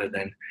rather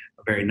than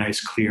a very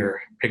nice,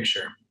 clear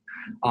picture.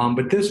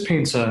 But this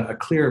paints a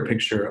clearer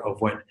picture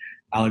of what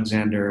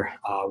Alexander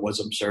was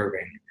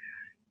observing.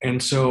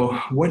 And so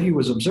what he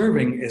was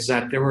observing is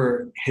that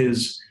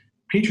his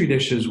petri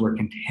dishes were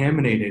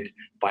contaminated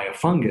by a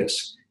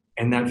fungus,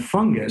 and that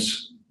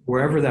fungus,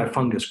 wherever that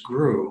fungus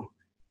grew,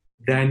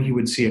 then he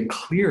would see a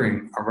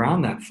clearing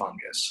around that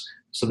fungus.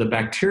 So the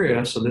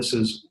bacteria, so this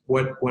is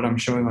what I'm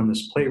showing on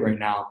this plate right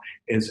now,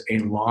 is a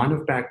lawn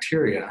of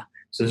bacteria.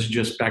 So this is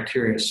just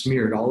bacteria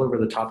smeared all over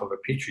the top of a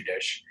petri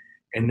dish.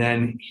 And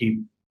then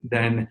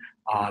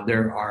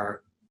there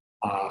are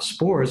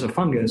spores of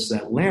fungus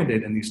that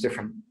landed in these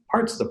different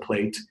parts of the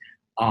plate.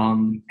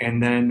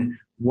 And then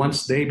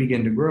once they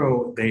begin to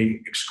grow, they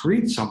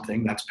excrete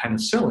something, that's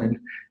penicillin,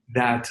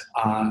 that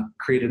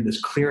created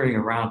this clearing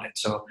around it.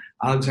 So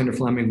Alexander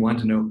Fleming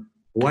wanted to know,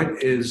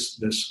 what is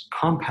this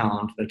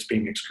compound that's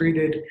being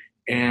excreted,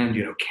 and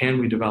can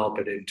we develop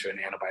it into an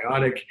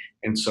antibiotic?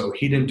 And so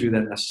he didn't do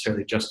that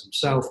necessarily just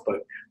himself, but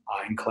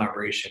in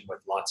collaboration with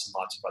lots and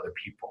lots of other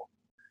people.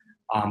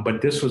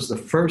 But this was the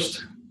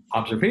first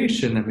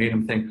observation that made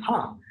him think,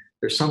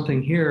 there's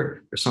something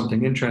here, there's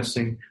something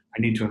interesting, I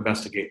need to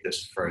investigate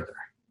this further.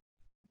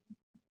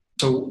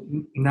 So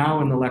now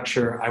in the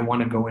lecture, I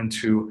want to go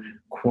into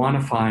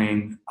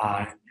quantifying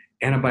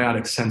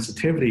antibiotic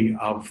sensitivity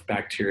of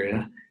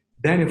bacteria.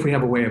 Then if we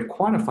have a way of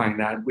quantifying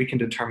that, we can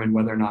determine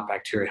whether or not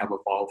bacteria have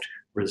evolved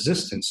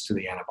resistance to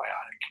the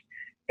antibiotic.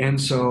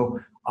 And so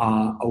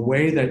a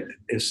way that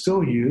is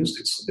still used,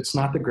 it's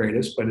not the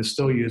greatest, but is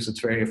still used,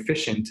 it's very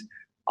efficient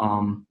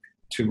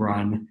to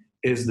run,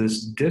 is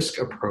this DISC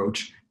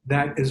approach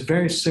that is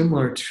very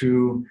similar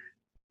to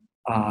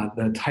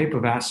the type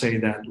of assay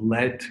that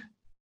led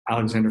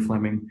Alexander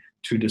Fleming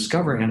to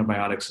discover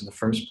antibiotics in the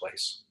first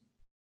place.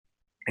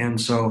 And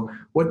so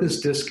what this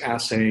DISC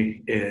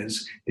assay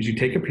is you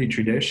take a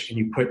petri dish and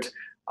you put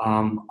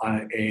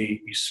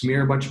you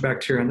smear a bunch of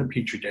bacteria on the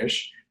petri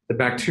dish. The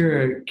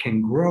bacteria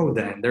can grow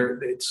then.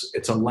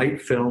 It's a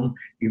light film.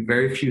 You have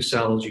very few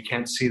cells. You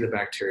can't see the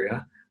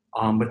bacteria,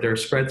 but they're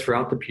spread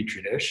throughout the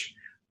petri dish.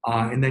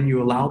 And then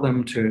you allow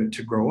them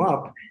to grow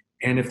up.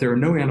 And if there are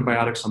no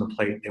antibiotics on the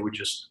plate, they would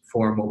just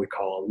form what we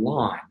call a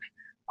lawn.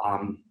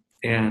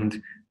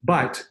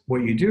 But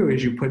what you do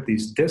is you put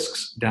these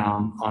discs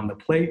down on the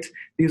plate.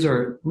 These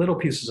are little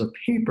pieces of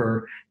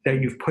paper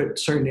that you've put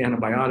certain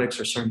antibiotics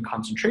or certain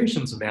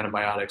concentrations of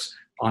antibiotics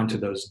onto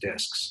those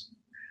discs.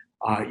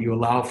 You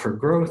allow for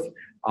growth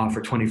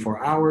for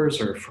 24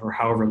 hours or for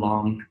however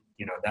long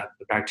that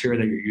the bacteria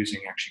that you're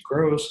using actually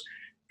grows.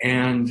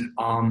 And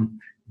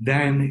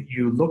then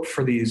you look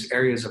for these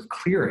areas of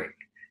clearing.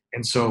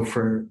 And so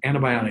for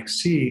antibiotic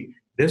C,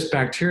 this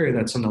bacteria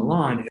that's in the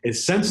lawn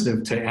is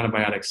sensitive to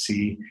antibiotic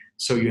C,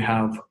 so you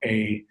have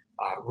a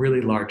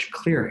really large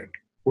clearing.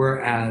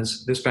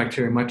 Whereas this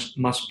bacteria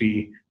must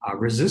be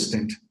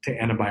resistant to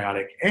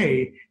antibiotic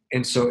A,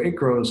 and so it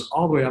grows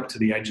all the way up to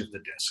the edge of the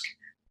disc,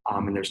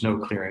 and there's no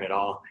clearing at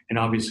all. And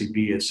obviously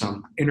B is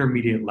some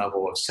intermediate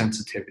level of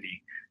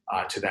sensitivity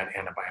to that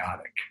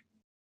antibiotic.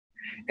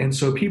 And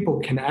so people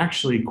can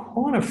actually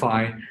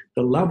quantify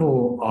the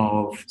level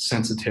of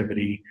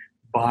sensitivity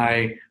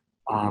by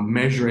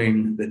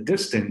measuring the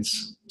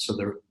distance, so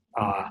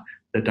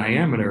the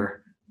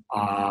diameter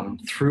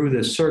through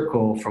this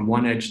circle from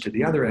one edge to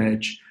the other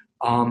edge.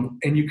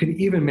 And you can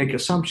even make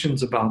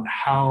assumptions about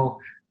how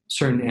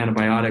certain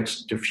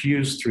antibiotics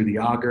diffuse through the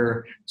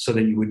agar so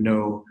that you would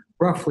know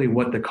roughly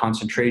what the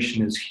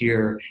concentration is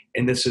here.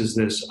 And this is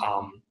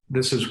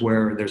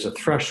where there's a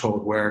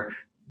threshold where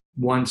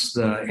once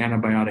the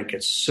antibiotic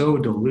gets so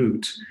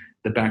dilute,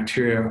 the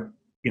bacteria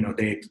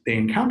they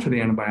encounter the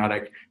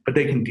antibiotic, but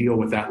they can deal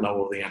with that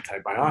level of the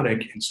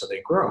antibiotic, and so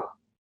they grow.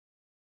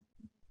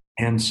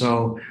 And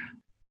so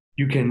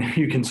you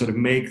can sort of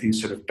make these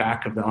sort of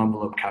back of the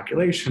envelope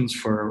calculations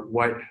for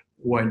what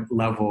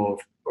level of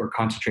or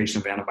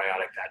concentration of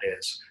antibiotic that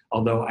is.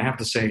 Although I have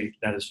to say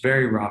that is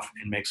very rough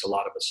and makes a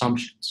lot of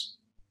assumptions.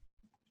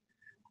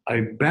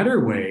 A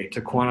better way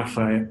to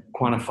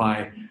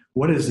quantify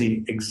what is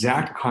the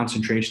exact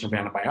concentration of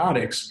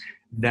antibiotics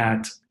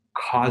that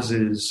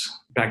causes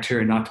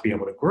bacteria not to be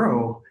able to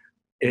grow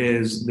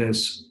is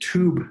this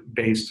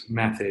tube-based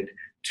method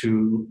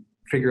to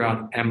figure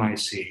out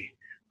MIC.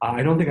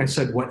 I don't think I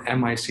said what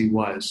MIC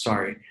was,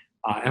 sorry.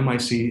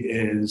 MIC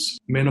is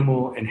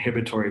minimal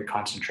inhibitory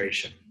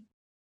concentration.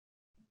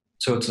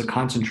 So it's the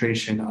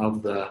concentration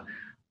of the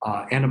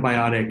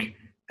antibiotic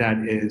that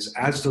is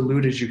as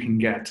dilute as you can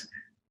get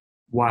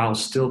while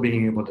still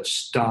being able to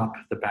stop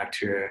the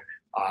bacteria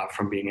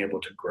from being able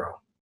to grow.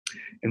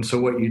 And so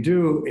what you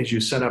do is you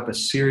set up a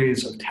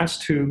series of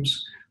test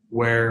tubes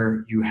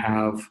where you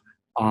have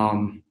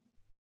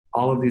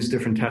all of these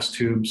different test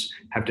tubes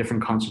have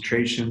different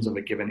concentrations of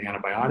a given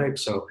antibiotic.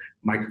 So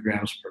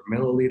micrograms per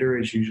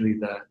milliliter is usually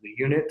the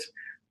unit.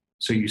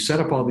 So you set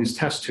up all these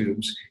test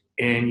tubes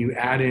and you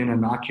add in a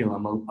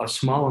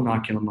small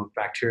inoculum of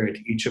bacteria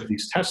to each of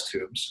these test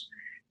tubes.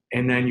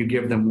 And then you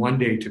give them 1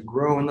 day to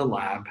grow in the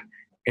lab.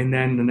 And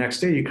then the next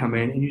day you come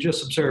in and you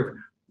just observe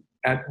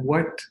at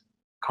what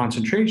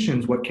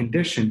concentrations, what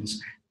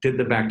conditions did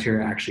the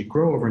bacteria actually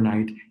grow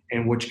overnight,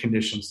 and which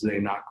conditions do they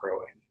not grow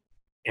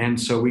in. And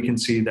so we can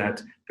see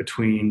that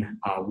between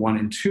 1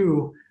 and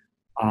 2,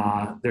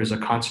 there's a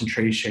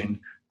concentration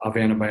of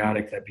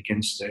antibiotic that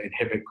begins to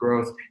inhibit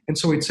growth. And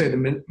so we'd say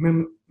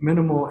the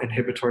minimal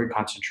inhibitory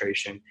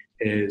concentration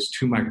is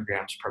 2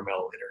 micrograms per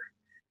milliliter.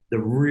 The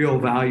real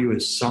value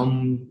is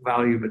some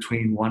value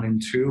between 1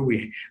 and 2.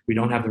 We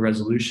don't have the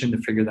resolution to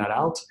figure that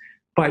out,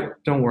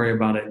 but don't worry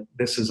about it.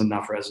 This is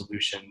enough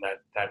resolution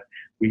that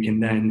we can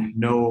then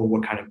know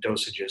what kind of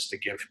dosages to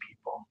give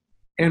people.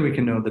 And we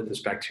can know that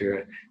this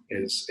bacteria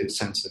is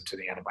sensitive to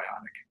the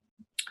antibiotic.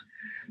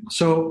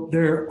 So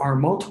there are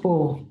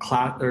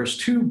there's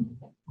 2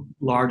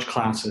 large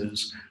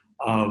classes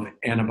of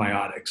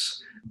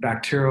antibiotics,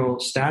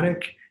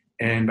 bacteriostatic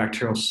and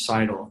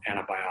bactericidal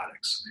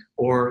antibiotics,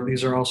 or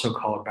these are also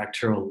called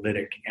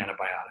bacteriolytic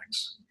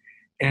antibiotics.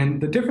 And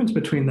the difference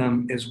between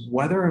them is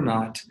whether or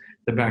not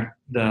the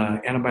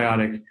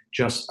antibiotic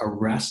just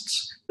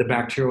arrests the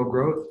bacterial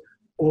growth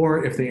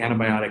or if the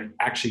antibiotic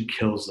actually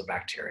kills the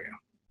bacteria.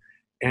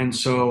 And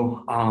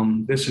so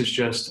this is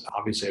just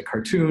obviously a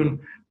cartoon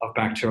of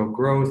bacterial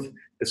growth.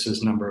 This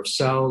is number of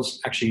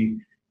cells. Actually,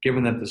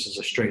 given that this is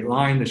a straight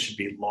line, this should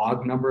be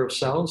log number of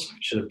cells. I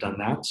should have done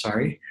that,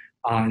 sorry.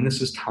 And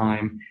this is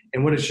time.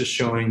 And what it's just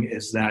showing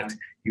is that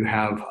you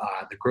have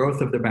the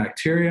growth of the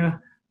bacteria.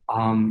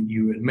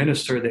 You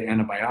administer the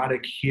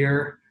antibiotic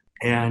here.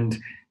 And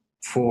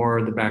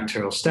for the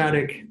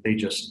bacteriostatic, it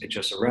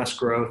just arrests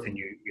growth, and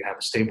you have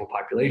a stable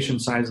population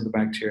size of the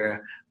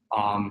bacteria.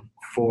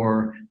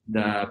 For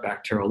the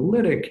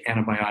bacteriolytic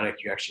antibiotic,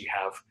 you actually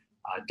have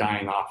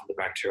dying off of the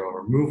bacterial,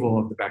 removal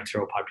of the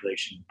bacterial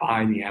population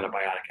by the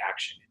antibiotic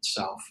action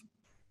itself.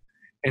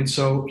 And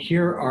so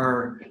here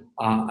are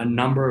a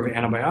number of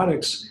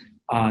antibiotics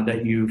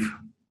that you've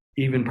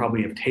even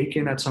probably have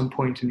taken at some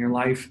point in your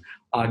life.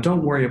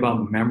 Don't worry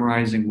about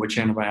memorizing which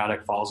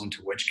antibiotic falls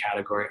into which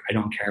category. I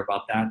don't care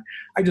about that.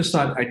 I just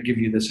thought I'd give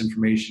you this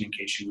information in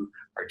case you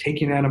are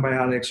taking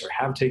antibiotics or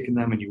have taken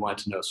them and you want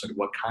to know sort of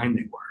what kind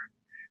they were.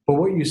 But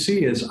what you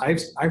see is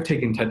I've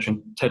taken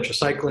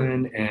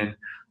tetracycline and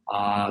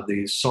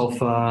the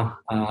sulfa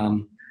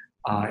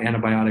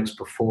antibiotics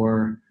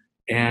before,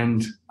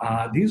 and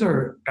these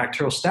are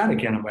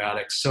bacteriostatic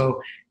antibiotics.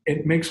 So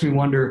it makes me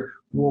wonder,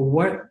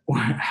 well,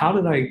 how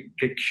did I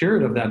get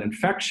cured of that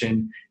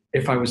infection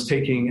if I was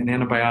taking an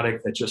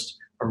antibiotic that just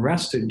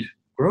arrested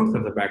growth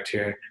of the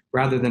bacteria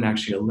rather than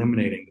actually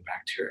eliminating the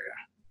bacteria?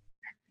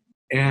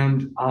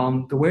 And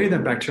the way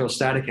that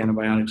bacteriostatic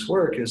antibiotics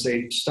work is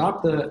they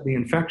stop the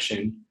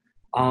infection,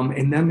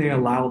 and then they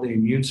allow the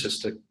immune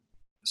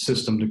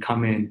system to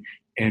come in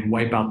and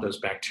wipe out those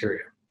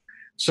bacteria.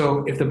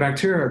 So if the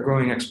bacteria are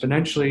growing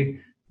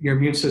exponentially, your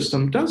immune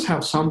system does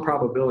have some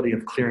probability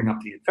of clearing up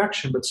the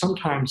infection, but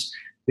sometimes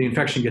the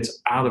infection gets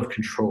out of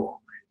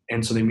control.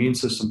 And so the immune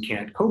system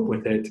can't cope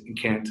with it and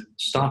can't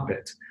stop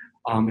it.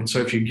 And so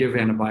if you give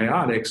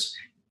antibiotics,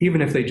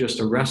 even if they just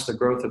arrest the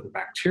growth of the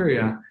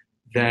bacteria,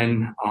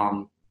 then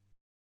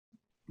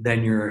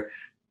your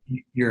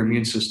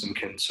immune system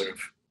can sort of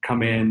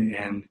come in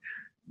and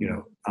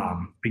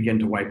begin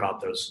to wipe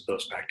out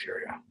those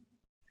bacteria.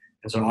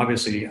 And so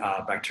obviously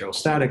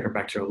bacteriostatic or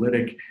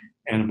bacteriolytic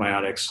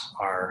antibiotics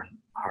are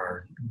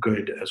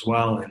good as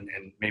well, and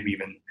maybe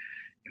even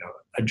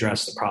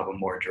address the problem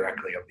more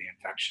directly of the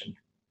infection.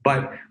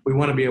 But we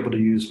want to be able to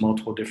use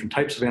multiple different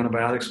types of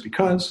antibiotics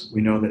because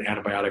we know that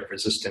antibiotic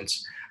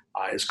resistance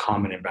is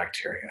common in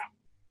bacteria.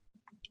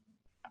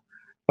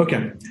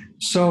 Okay,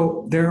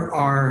 so there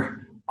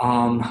are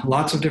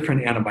Lots of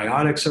different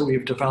antibiotics that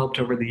we've developed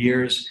over the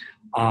years,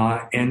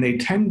 and they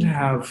tend to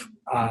have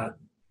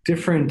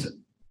different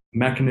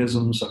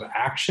mechanisms of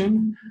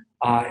action,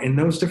 and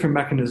those different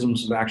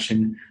mechanisms of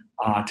action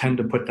tend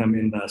to put them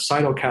in the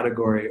cidal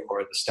category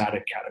or the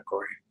static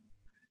category.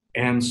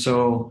 And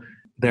so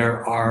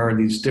there are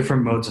these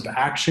different modes of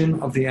action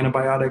of the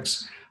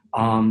antibiotics,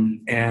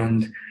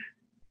 and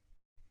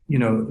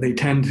they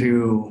tend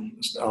to,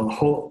 a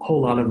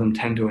whole lot of them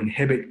tend to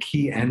inhibit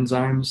key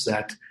enzymes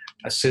that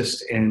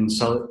assist in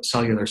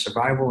cellular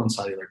survival and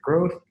cellular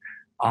growth.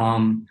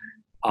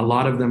 A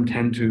lot of them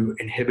tend to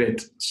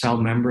inhibit cell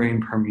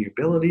membrane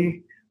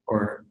permeability,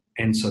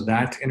 and so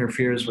that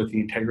interferes with the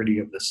integrity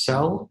of the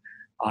cell.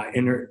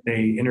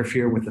 They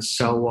interfere with the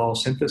cell wall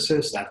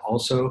synthesis. That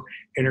also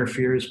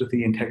interferes with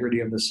the integrity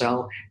of the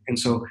cell. And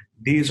so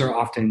these are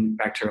often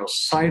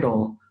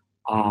bactericidal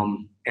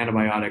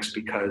antibiotics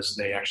because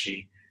they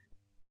actually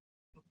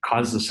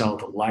cause the cell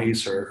to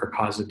lyse or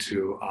cause it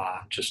to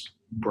just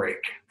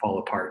fall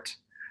apart.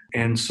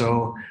 And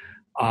so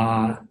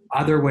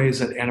other ways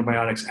that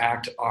antibiotics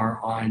act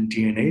are on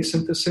DNA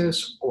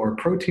synthesis or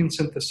protein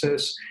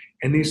synthesis,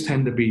 and these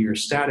tend to be your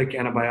static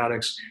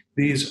antibiotics.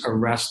 These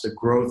arrest the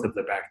growth of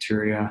the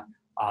bacteria.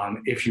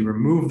 If you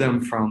remove them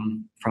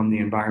from the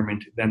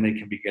environment, then they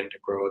can begin to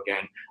grow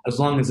again, as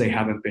long as they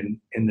haven't been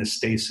in this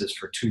stasis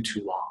for too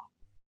long.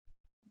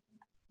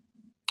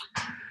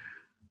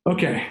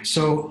 Okay,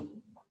 so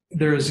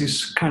there's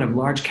these kind of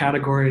large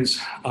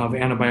categories of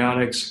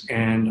antibiotics,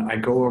 and I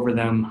go over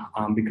them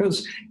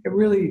because it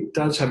really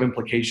does have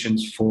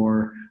implications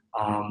for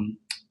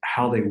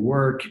how they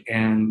work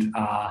and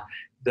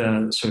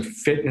the sort of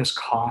fitness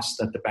costs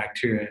that the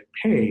bacteria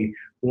pay.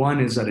 One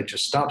is that it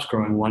just stops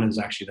growing. One is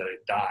actually that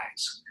it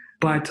dies.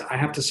 But I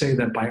have to say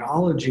that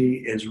biology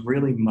is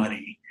really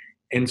muddy.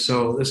 And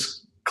so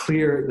this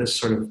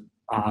sort of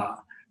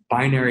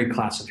binary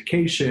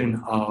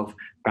classification of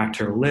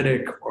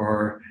bacteriolytic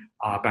or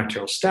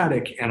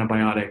bacteriostatic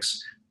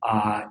antibiotics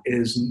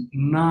is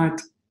not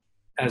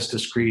as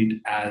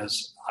discrete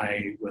as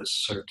I was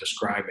sort of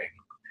describing.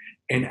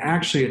 And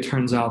actually, it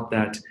turns out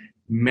that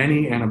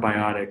many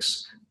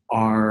antibiotics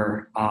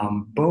are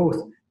both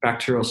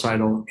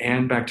bactericidal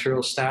and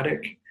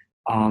bacteriostatic,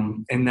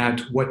 and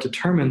that what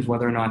determines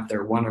whether or not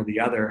they're one or the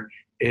other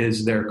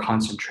is their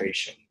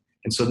concentration.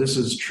 And so this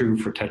is true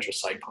for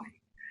tetracycline.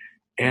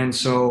 And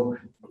so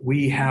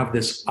we have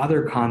this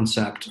other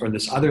concept or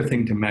this other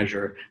thing to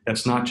measure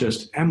that's not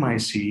just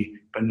MIC,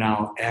 but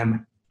now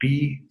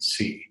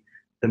MBC,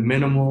 the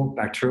minimal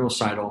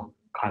bactericidal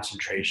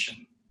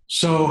concentration.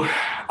 So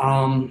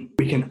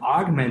we can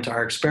augment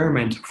our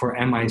experiment for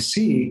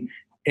MIC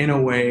in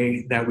a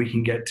way that we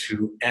can get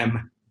to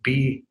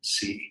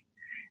MBC.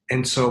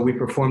 And so we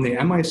perform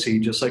the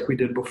MIC just like we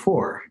did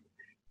before.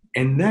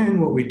 And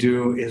then what we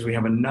do is we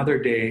have another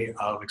day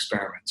of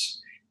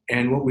experiments.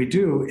 And what we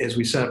do is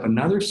we set up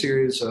another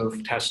series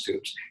of test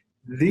tubes.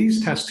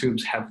 These test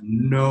tubes have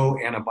no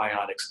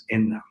antibiotics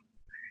in them.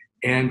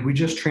 And we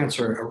just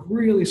transfer a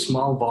really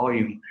small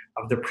volume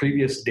of the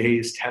previous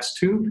day's test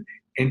tube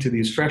into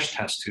these fresh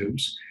test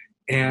tubes.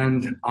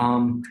 And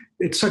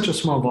it's such a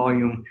small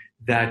volume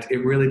that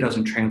it really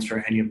doesn't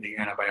transfer any of the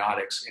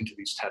antibiotics into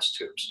these test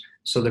tubes.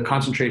 So the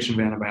concentration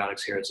of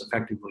antibiotics here is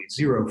effectively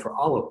 0 for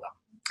all of them.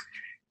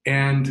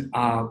 And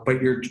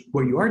but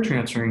what you are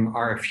transferring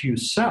are a few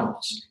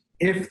cells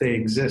if they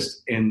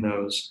exist in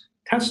those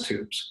test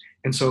tubes.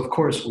 And so, of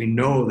course, we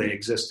know they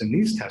exist in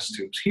these test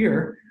tubes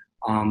here.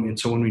 And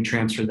so when we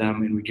transfer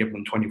them and we give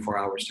them 24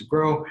 hours to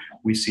grow,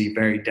 we see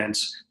very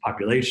dense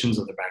populations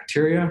of the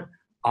bacteria.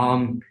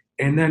 And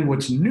then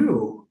what's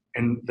new,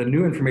 and the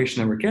new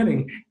information that we're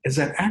getting, is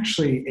that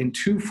actually in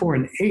 2, 4,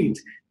 and 8,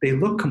 they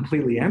look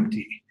completely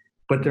empty.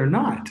 But they're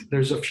not.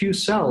 There's a few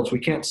cells. We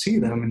can't see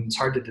them, and it's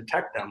hard to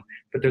detect them.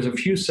 But there's a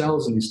few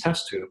cells in these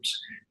test tubes.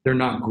 They're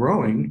not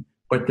growing,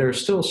 but they're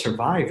still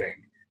surviving.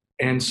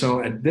 And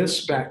so at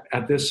this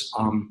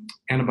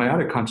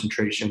antibiotic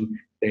concentration,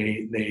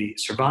 they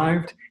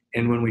survived.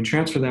 And when we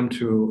transfer them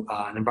to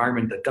an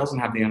environment that doesn't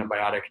have the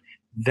antibiotic,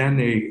 then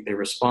they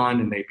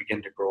respond and they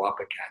begin to grow up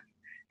again.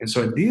 And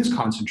so at these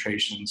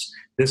concentrations,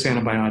 this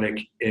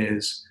antibiotic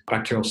is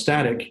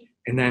bacteriostatic.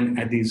 And then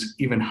at these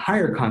even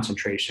higher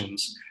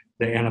concentrations,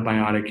 the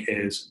antibiotic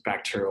is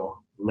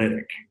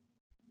bacteriolytic.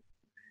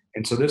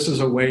 And so this is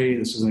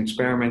an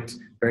experiment,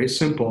 very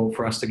simple,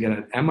 for us to get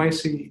at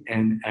MIC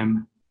and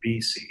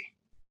MBC.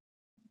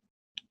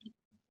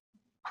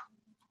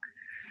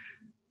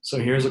 So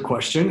here's a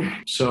question.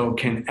 So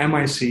can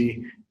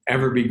MIC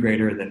ever be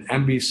greater than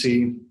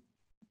MBC?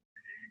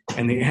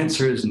 And the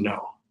answer is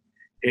no.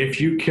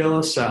 If you kill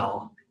a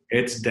cell,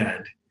 it's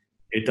dead.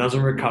 It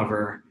doesn't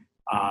recover.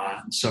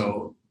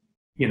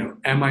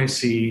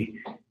 MIC,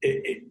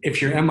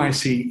 if your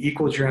MIC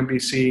equals your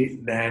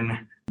MBC,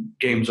 then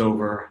game's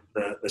over.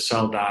 The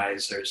cell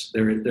dies.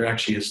 There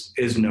actually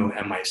is no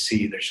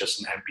MIC. There's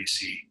just an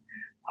MBC.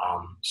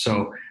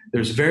 So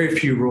there's very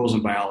few rules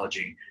in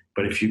biology.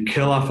 But if you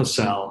kill off a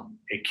cell,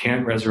 it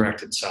can't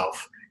resurrect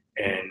itself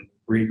and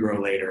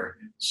regrow later.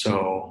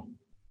 So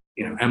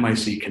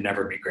MIC can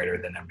never be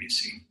greater than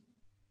MBC.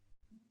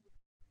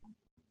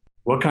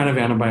 What kind of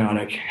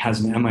antibiotic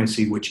has an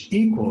MIC which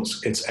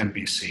equals its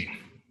MBC?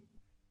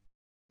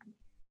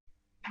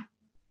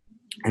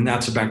 And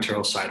that's a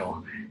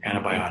bactericidal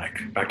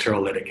antibiotic,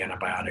 bacteriolytic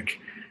antibiotic.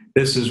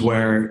 This is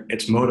where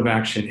its mode of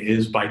action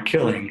is by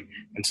killing,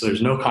 and so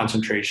there's no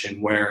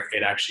concentration where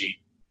it actually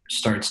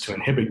starts to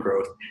inhibit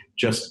growth.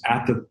 Just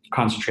at the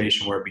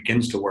concentration where it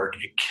begins to work,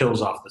 it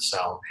kills off the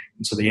cell,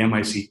 and so the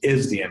MIC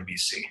is the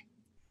MBC.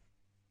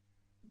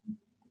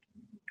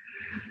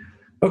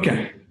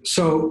 Okay,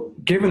 so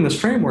given this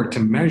framework to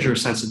measure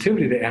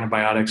sensitivity to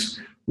antibiotics,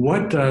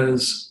 what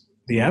does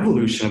the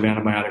evolution of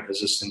antibiotic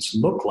resistance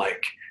look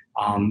like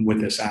with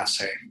this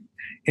assay?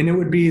 And it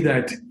would be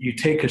that you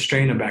take a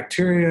strain of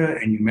bacteria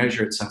and you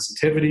measure its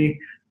sensitivity,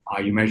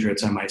 you measure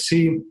its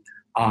MIC,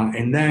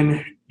 and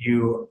then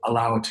you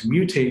allow it to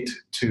mutate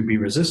to be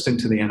resistant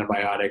to the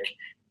antibiotic,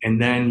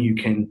 and then you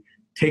can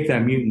take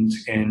that mutant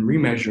and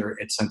remeasure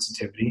its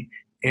sensitivity,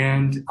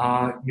 and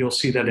you'll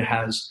see that it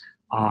has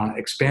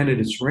expanded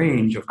its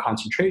range of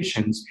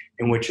concentrations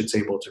in which it's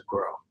able to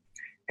grow.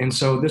 And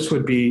so this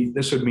would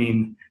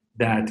mean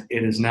that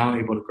it is now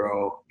able to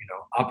grow,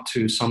 up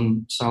to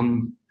some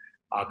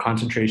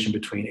concentration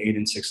between 8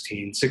 and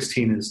 16.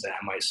 16 is the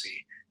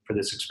MIC for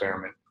this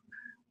experiment.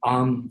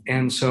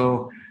 And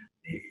so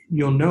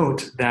you'll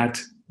note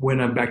that when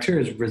a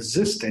bacteria is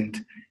resistant,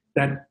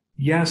 that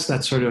yes,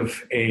 that's sort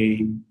of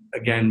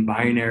again,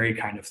 binary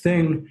kind of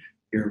thing.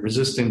 You're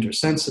resistant or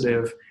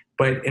sensitive,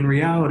 but in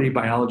reality,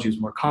 biology is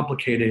more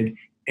complicated,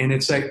 and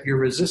it's like you're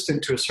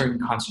resistant to a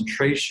certain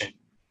concentration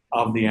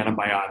of the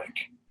antibiotic.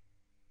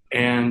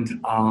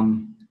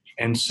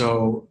 And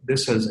so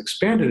this has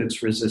expanded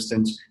its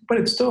resistance, but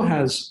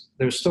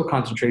there's still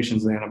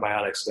concentrations of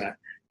antibiotics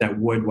that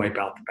would wipe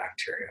out the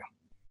bacteria.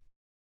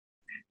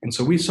 And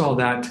so we saw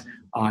that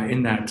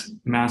in that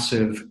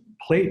massive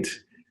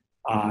plate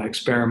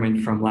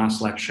experiment from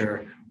last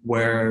lecture,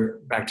 where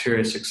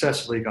bacteria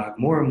successfully got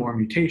more and more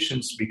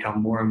mutations to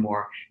become more and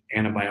more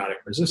antibiotic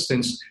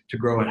resistance, to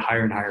grow at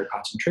higher and higher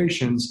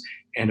concentrations,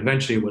 and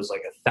eventually it was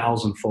like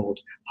 1,000-fold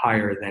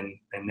higher than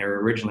they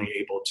were originally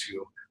able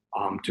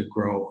to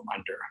grow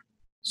under.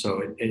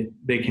 So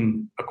they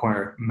can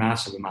acquire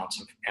massive amounts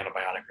of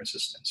antibiotic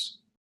resistance.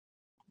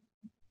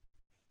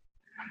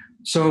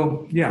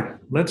 So yeah,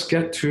 let's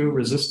get to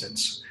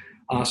resistance.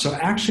 So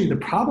actually the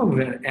problem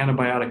of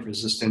antibiotic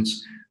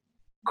resistance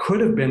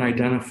could have been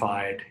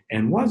identified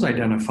and was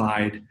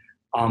identified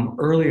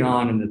early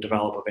on in the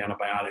development of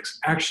antibiotics.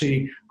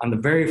 Actually, on the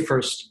very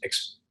first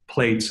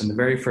plates and the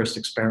very first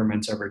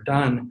experiments ever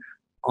done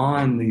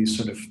on these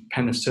sort of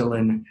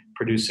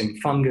penicillin-producing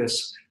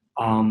fungus,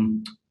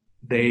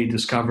 they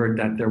discovered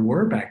that there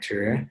were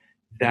bacteria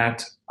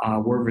that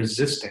were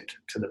resistant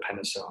to the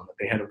penicillin, that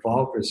they had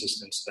evolved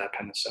resistance to that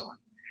penicillin.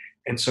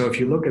 And so if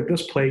you look at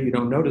this plate, you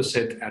don't notice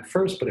it at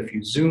first, but if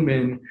you zoom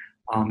in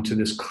to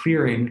this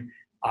clearing,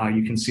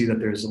 you can see that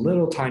there's a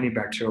little tiny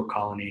bacterial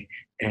colony,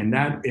 and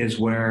that is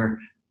where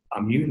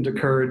a mutant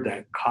occurred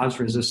that caused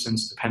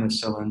resistance to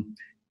penicillin,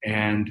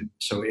 and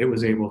so it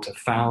was able to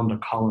found a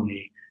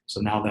colony.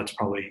 So now that's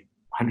probably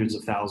hundreds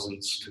of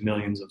thousands to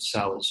millions of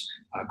cells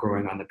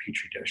growing on the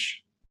Petri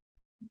dish.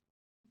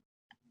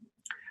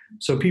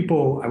 So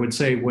people, I would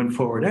say, went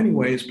forward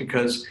anyways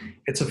because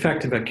it's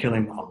effective at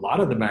killing a lot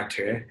of the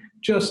bacteria,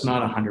 just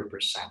not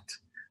 100%.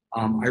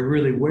 I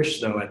really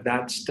wish, though, at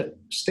that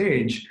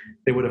stage,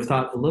 they would have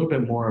thought a little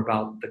bit more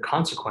about the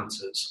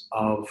consequences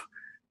of,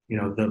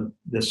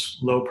 this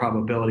low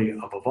probability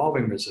of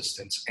evolving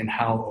resistance, and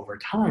how over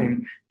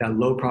time that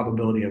low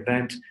probability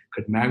event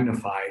could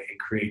magnify and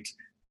create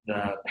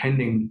the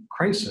pending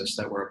crisis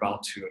that we're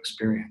about to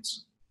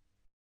experience.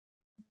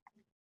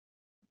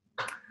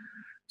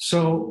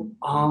 So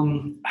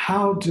and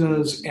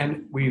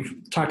we've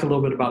talked a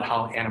little bit about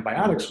how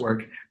antibiotics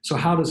work, so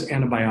how does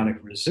antibiotic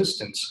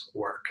resistance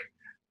work?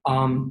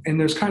 And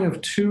there's kind of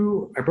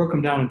I broke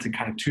them down into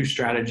kind of two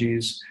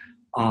strategies.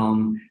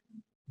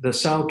 The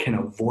cell can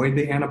avoid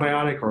the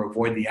antibiotic or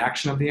avoid the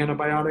action of the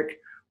antibiotic,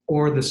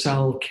 or the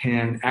cell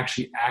can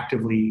actually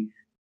actively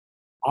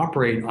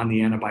operate on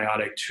the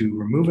antibiotic to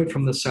remove it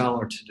from the cell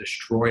or to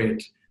destroy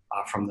it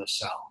from the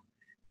cell.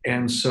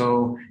 And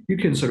so you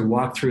can sort of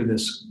walk through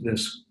this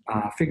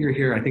figure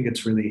here. I think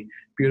it's really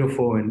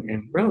beautiful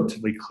and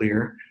relatively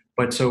clear.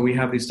 But so we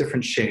have these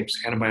different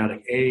shapes,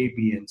 antibiotic A,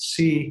 B, and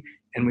C,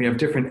 and we have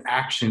different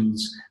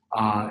actions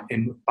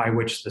by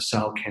which the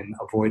cell can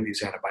avoid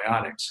these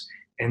antibiotics.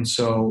 And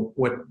so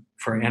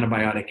for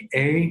antibiotic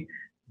A,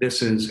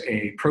 this is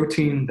a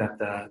protein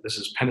this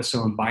is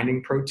penicillin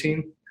binding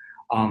protein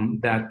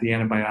that the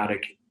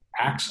antibiotic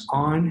acts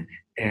on,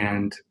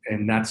 and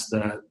that's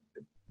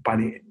by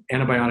the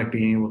antibiotic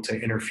being able to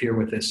interfere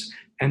with this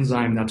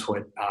enzyme, that's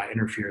what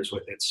interferes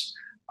with its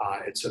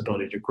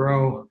ability to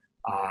grow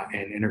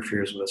and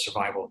interferes with the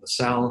survival of the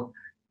cell.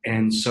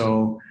 And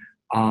so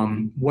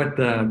what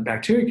the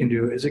bacteria can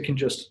do is it can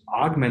just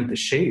augment the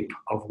shape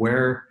of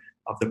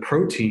the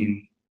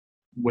protein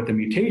with the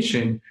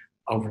mutation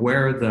of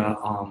where the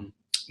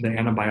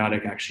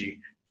antibiotic actually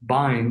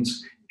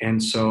binds.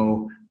 And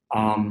so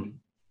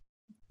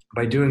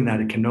by doing that,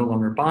 it can no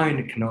longer bind,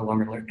 it can no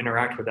longer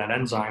interact with that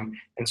enzyme.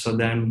 And so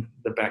then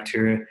the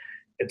bacteria,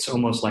 it's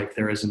almost like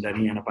there isn't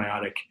any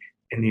antibiotic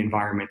in the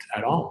environment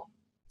at all.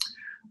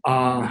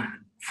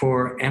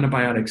 For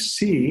antibiotic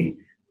C,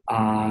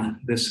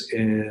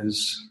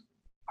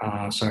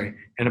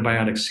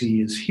 antibiotic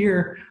C is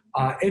here.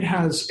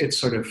 It's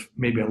sort of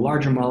maybe a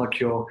larger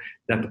molecule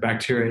that the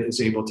bacteria is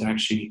able to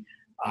actually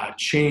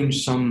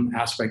change some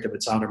aspect of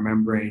its outer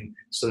membrane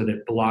so that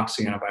it blocks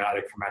the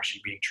antibiotic from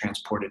actually being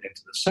transported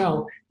into the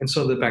cell. And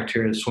so the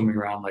bacteria is swimming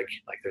around like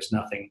there's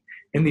nothing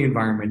in the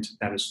environment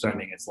that is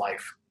threatening its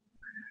life.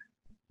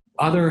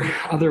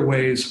 Other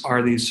ways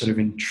are these sort of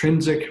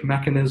intrinsic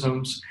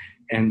mechanisms.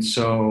 And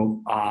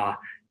so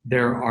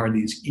there are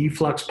these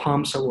efflux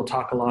pumps that we'll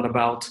talk a lot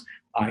about.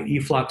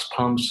 Efflux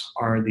pumps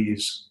are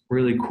these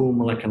really cool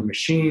molecular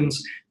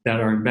machines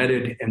that are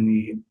embedded in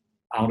the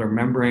outer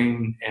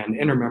membrane and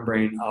inner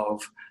membrane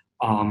of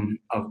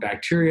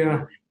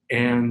bacteria.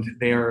 And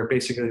they are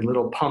basically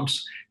little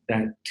pumps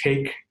that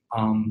take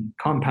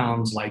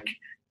compounds like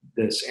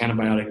this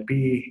antibiotic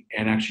B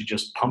and actually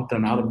just pump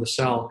them out of the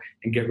cell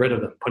and get rid of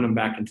them, put them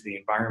back into the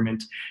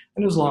environment.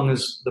 And as long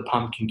as the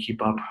pump can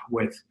keep up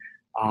with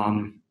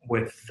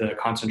the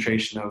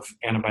concentration of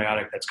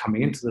antibiotic that's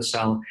coming into the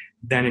cell,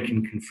 then it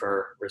can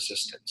confer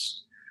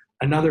resistance.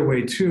 Another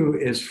way too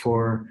is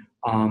for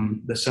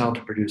the cell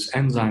to produce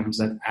enzymes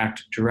that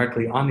act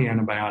directly on the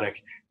antibiotic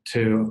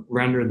to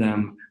render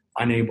them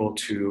unable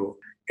to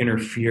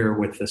interfere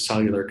with the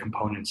cellular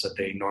components that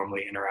they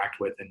normally interact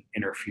with and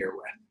interfere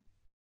with.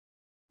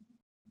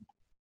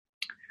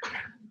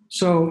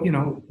 So,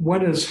 what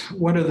do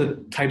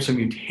the types of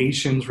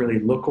mutations really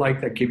look like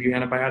that give you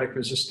antibiotic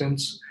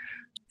resistance?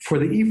 For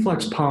the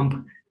efflux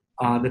pump,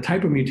 the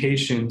type of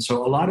mutation,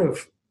 so a lot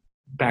of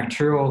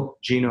bacterial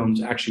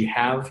genomes actually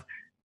have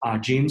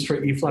genes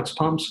for efflux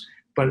pumps,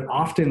 but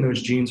often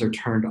those genes are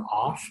turned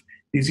off.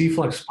 These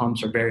efflux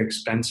pumps are very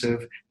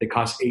expensive. They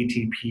cost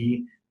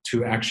ATP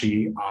to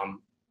actually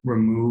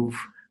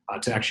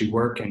to actually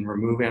work and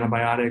remove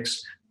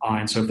antibiotics.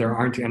 And so if there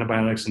aren't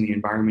antibiotics in the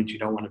environment, you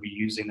don't want to be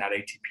using that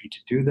ATP to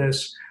do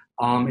this.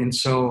 And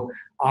so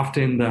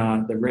often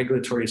the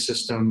regulatory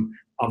system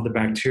of the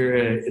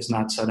bacteria is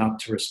not set up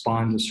to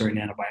respond to certain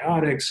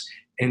antibiotics.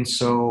 And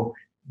so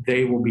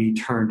they will be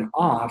turned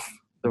off.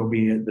 There will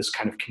be this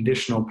kind of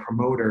conditional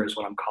promoter is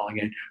what I'm calling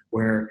it,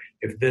 where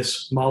if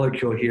this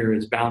molecule here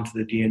is bound to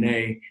the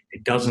DNA,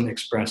 it doesn't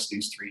express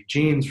these three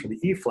genes for the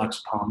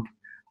efflux pump.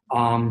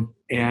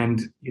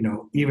 And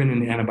even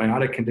in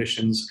antibiotic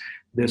conditions,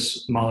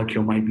 this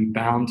molecule might be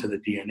bound to the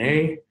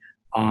DNA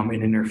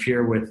and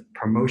interfere with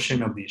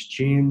promotion of these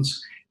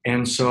genes.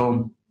 And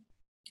so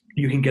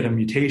you can get a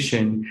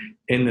mutation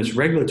in this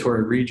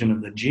regulatory region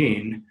of the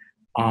gene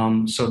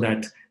so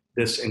that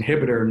this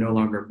inhibitor no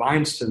longer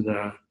binds to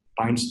the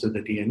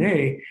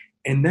DNA.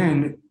 And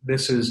then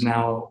this is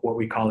now what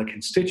we call a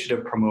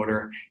constitutive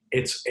promoter.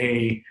 It's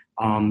a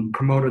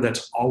promoter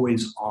that's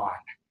always on.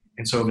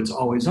 And so if it's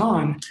always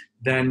on,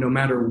 then no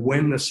matter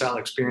when the cell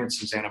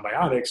experiences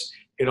antibiotics,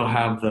 it'll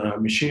have the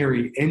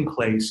machinery in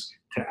place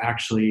to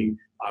actually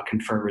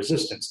confer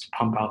resistance, to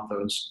pump out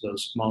those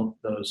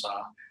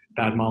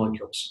bad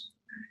molecules.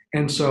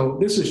 And so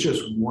this is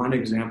just one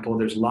example.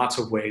 There's lots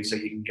of ways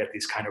that you can get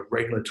these kind of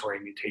regulatory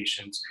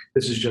mutations.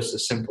 This is just the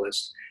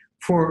simplest.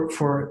 For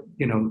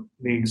the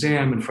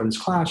exam and for this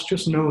class,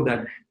 just know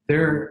that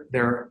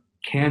there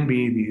can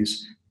be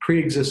these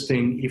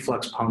pre-existing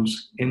efflux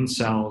pumps in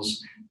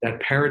cells that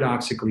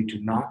paradoxically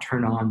do not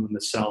turn on when the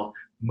cell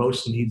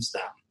most needs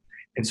them.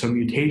 And so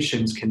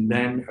mutations can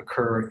then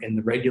occur in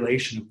the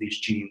regulation of these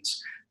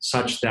genes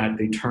such that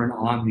they turn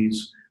on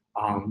these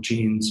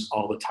genes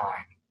all the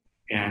time,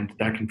 and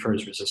that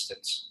confers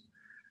resistance.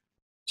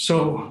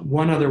 So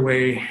one other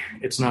way,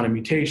 it's not a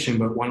mutation,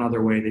 but one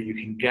other way that you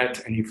can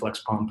get an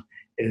efflux pump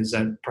is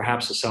that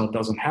perhaps a cell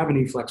doesn't have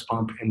an efflux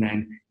pump and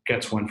then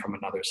gets one from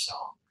another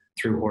cell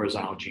through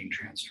horizontal gene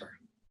transfer.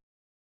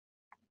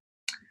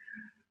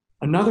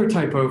 Another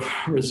type of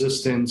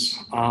resistance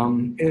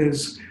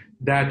is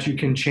that you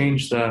can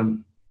change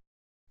the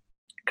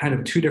kind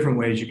of two different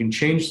ways. You can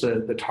change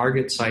the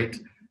target site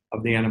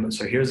of the antibiotic.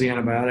 So here's the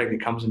antibiotic,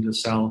 it comes into the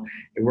cell,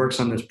 it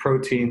works on this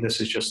protein, this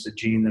is just the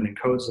gene that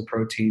encodes the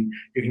protein.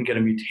 You can get a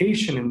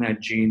mutation in that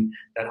gene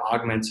that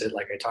augments it,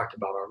 like I talked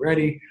about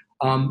already.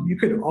 You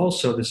could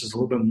also, this is a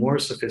little bit more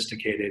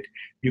sophisticated,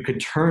 you could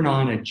turn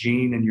on a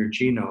gene in your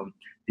genome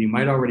that you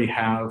might already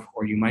have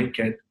or you might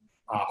get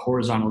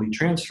horizontally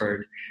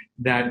transferred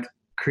that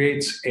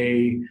creates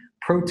a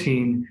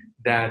protein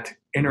that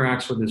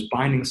interacts with this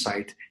binding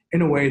site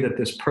in a way that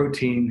this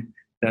protein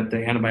that the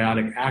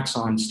antibiotic acts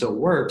on still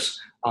works,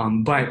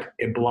 but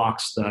it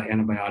blocks the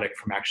antibiotic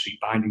from actually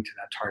binding to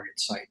that target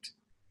site.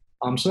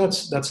 So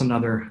that's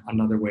another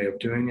way of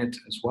doing it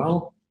as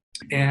well.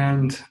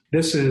 And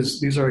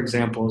these are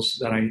examples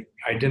that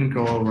I didn't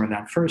go over in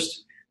that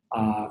first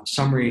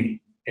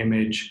summary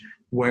image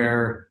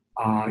where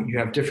you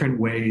have different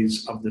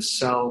ways of the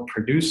cell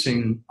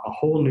producing a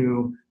whole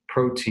new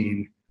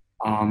protein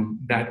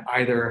that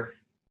either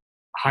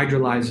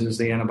hydrolyzes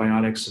the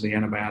antibiotic so the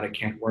antibiotic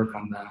can't work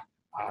on the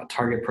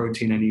target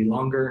protein any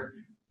longer,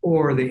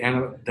 or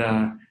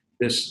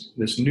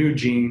this new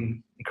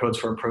gene encodes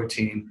for a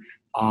protein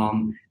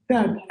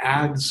that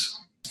adds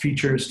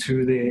features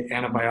to the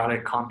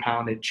antibiotic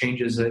compound. It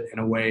changes it in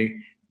a way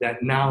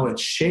that now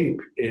its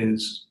shape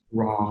is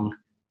wrong,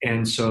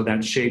 and so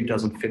that shape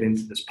doesn't fit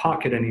into this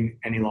pocket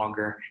any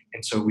longer,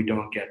 and so we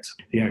don't get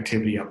the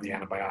activity of the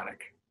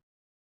antibiotic.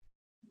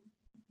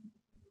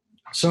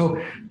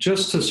 So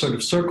just to sort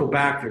of circle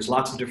back, there's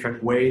lots of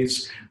different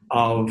ways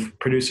of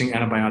producing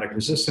antibiotic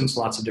resistance,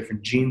 lots of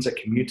different genes that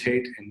can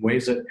mutate and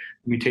ways that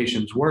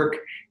mutations work.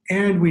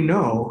 And we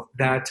know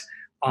that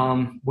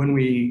when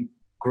we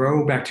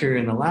grow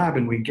bacteria in the lab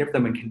and we give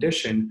them a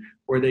condition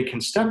where they can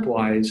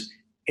stepwise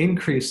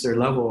increase their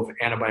level of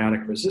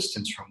antibiotic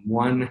resistance from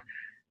one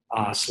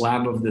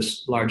slab of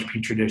this large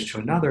petri dish to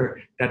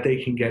another, that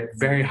they can get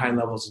very high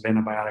levels of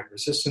antibiotic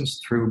resistance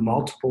through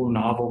multiple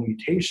novel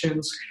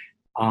mutations.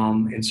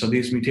 And so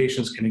these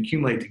mutations can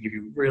accumulate to give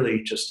you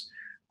really just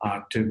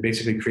to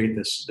basically create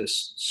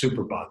this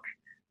superbug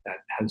that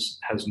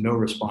has no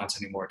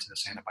response anymore to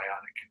this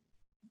antibiotic.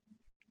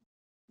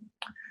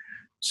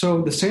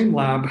 So the same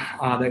lab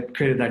that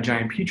created that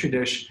giant petri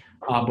dish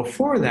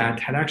before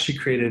that had actually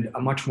created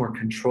a much more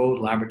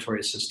controlled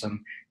laboratory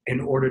system in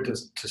order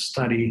to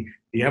study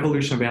the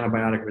evolution of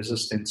antibiotic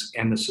resistance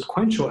and the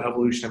sequential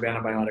evolution of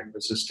antibiotic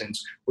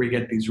resistance, where you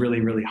get these really,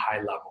 really high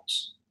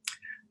levels.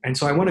 And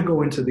so I want to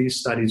go into these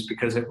studies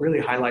because it really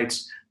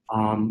highlights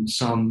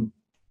some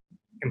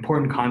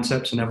important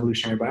concepts in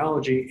evolutionary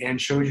biology and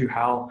shows you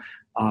how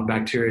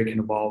bacteria can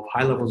evolve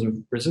high levels of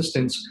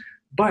resistance,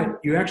 but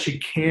you actually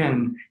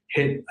can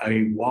hit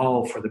a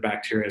wall for the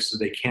bacteria so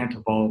they can't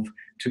evolve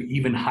to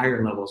even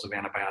higher levels of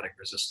antibiotic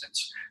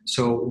resistance.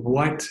 So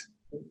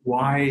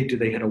why do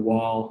they hit a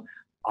wall,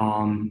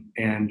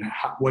 and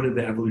what do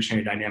the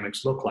evolutionary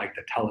dynamics look like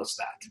that tell us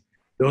that?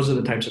 Those are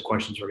the types of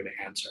questions we're going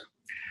to answer.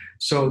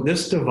 So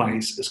this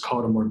device is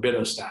called a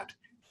morbidostat.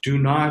 Do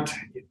not,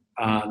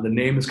 the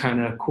name is kind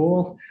of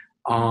cool.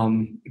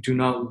 Do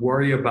not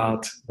worry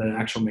about the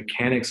actual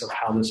mechanics of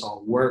how this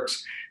all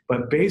works.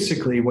 But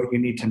basically what you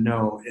need to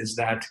know is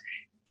that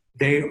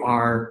they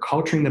are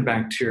culturing the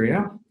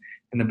bacteria,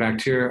 and the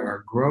bacteria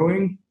are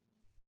growing.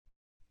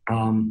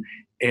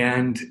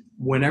 And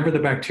whenever the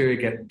bacteria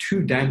get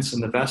too dense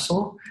in the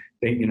vessel,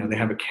 they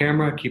have a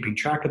camera keeping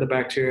track of the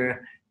bacteria,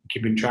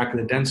 keeping track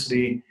of the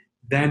density.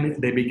 Then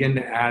they begin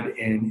to add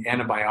in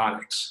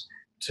antibiotics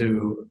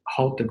to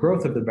halt the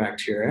growth of the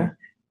bacteria.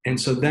 And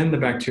so then the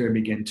bacteria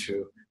begin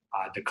to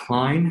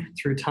decline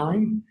through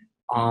time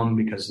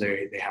because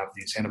they have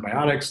these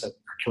antibiotics that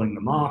are killing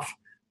them off.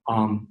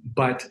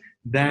 But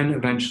then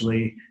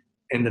eventually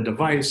in the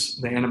device,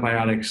 the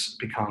antibiotics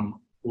become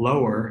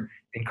lower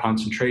in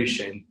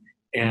concentration.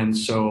 And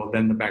so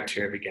then the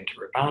bacteria begin to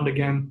rebound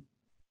again.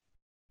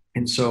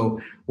 And so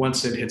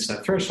once it hits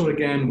that threshold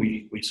again,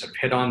 we sort of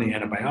hit on the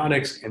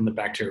antibiotics and the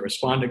bacteria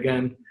respond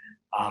again.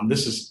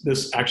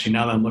 This actually,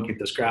 now that I'm looking at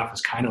this graph,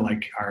 is kind of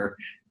like our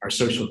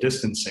social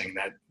distancing,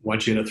 that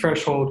once you hit a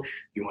threshold,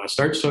 you want to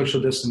start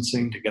social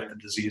distancing to get the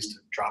disease to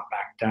drop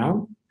back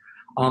down.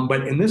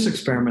 But in this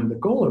experiment, the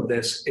goal of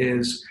this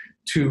is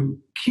to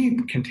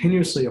keep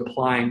continuously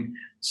applying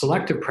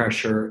selective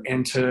pressure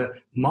and to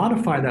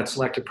modify that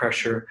selective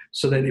pressure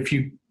so that if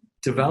you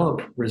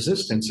develop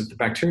resistance, if the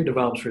bacteria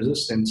develops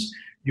resistance,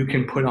 you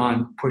can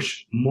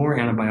push more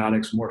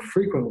antibiotics more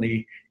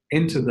frequently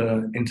into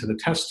the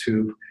test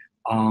tube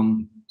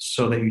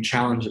so that you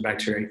challenge the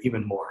bacteria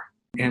even more.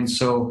 And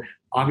so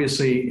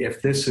obviously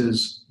if this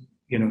is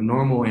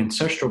normal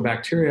ancestral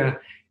bacteria,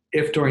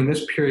 if during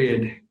this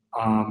period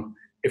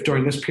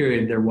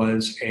there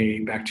was a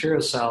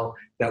bacterial cell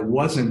that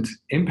wasn't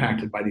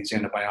impacted by these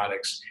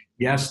antibiotics,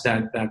 yes,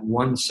 that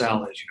one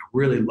cell is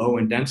really low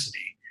in density,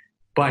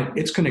 but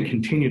it's going to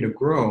continue to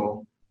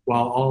grow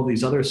while all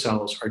these other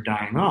cells are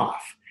dying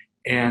off.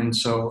 And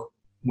so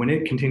when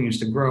it continues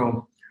to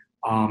grow,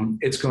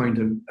 it's going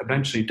to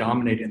eventually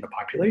dominate in the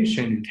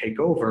population and take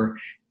over.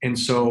 And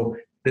so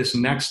this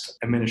next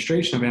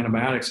administration of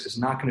antibiotics is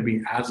not going to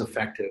be as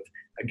effective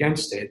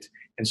against it.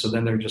 And so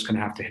then they're just going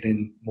to have to hit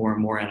in more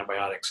and more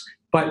antibiotics.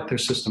 But their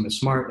system is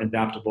smart and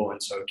adaptable,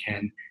 and so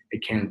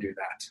it can do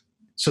that.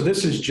 So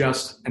this is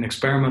just an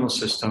experimental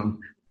system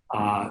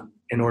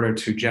in order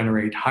to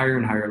generate higher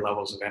and higher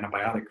levels of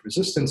antibiotic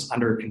resistance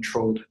under a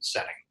controlled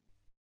setting.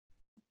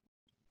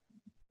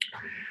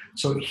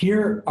 So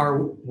here are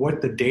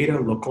what the data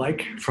look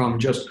like from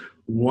just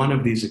one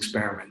of these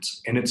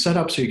experiments. And it's set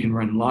up so you can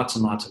run lots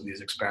and lots of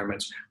these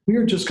experiments. We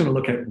are just going to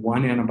look at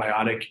one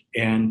antibiotic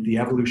and the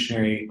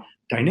evolutionary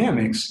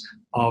dynamics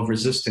of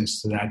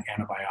resistance to that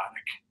antibiotic.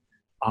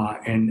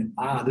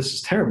 This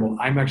is terrible.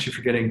 I'm actually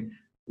forgetting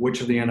which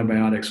of the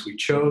antibiotics we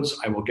chose.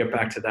 I will get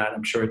back to that.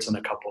 I'm sure it's in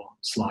a couple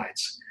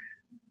slides.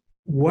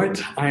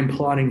 What I'm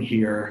plotting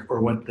here,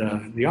 or what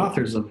the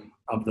authors of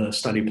the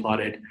study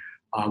plotted,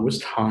 was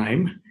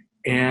time.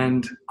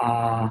 And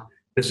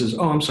this is,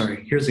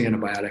 here's the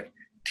antibiotic,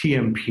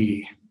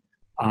 TMP.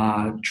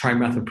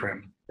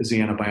 trimethoprim is the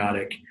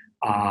antibiotic,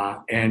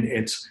 and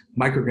it's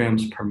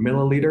micrograms per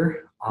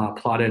milliliter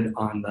plotted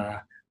on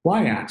the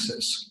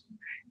y-axis.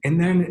 And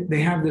then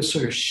they have this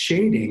sort of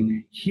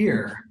shading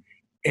here,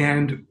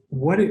 and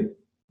what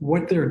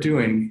they're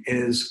doing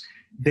is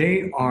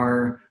they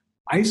are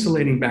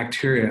isolating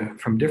bacteria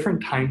from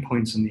different time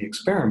points in the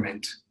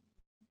experiment,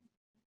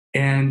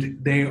 and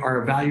they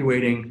are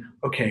evaluating,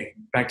 okay,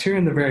 bacteria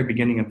in the very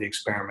beginning of the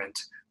experiment,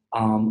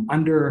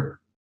 under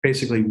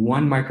basically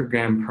 1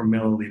 microgram per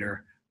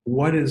milliliter,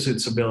 what is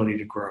its ability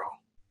to grow?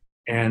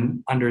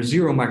 And under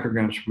 0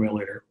 micrograms per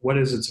milliliter, what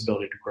is its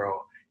ability to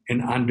grow?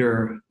 And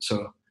under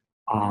 10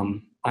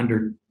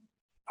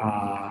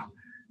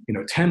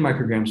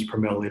 micrograms per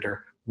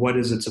milliliter, what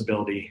is its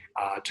ability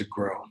to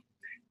grow?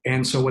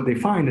 And so what they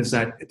find is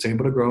that it's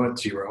able to grow at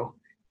 0,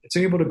 it's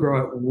able to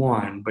grow at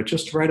 1, but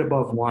just right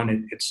above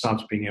 1, it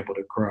stops being able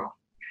to grow.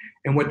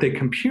 And what they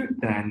compute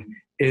then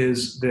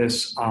is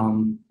this,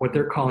 what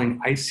they're calling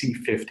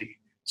IC50.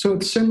 So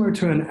it's similar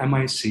to an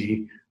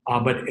MIC,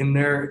 but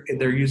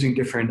they're using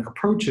different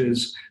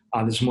approaches.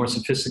 This more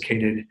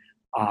sophisticated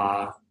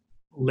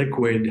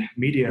liquid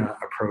media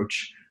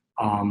approach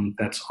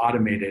that's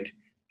automated.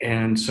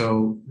 And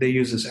so they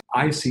use this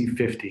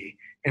IC50.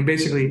 And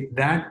basically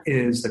that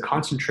is the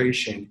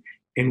concentration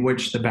in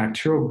which the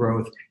bacterial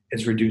growth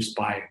is reduced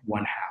by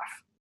 1/2.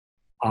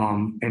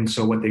 And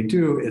so what they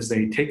do is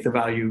they take the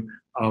value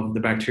of the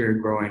bacteria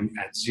growing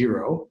at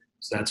 0,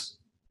 so that's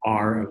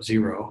R of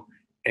 0,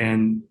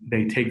 and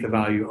they take the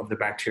value of the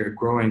bacteria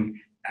growing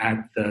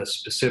at the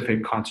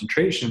specific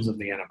concentrations of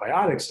the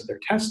antibiotics that they're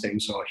testing,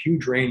 so a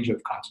huge range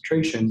of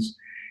concentrations,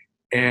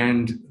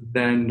 and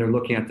then they're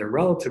looking at their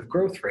relative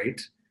growth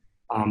rate.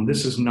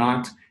 This is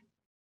not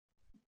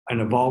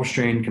an evolved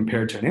strain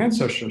compared to an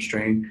ancestral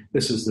strain.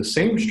 This is the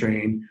same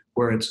strain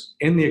where it's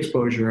in the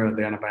exposure of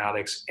the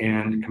antibiotics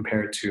and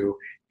compared to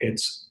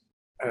its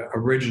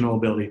original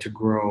ability to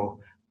grow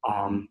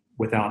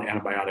without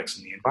antibiotics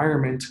in the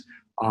environment.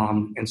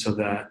 And so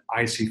the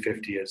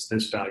IC50 is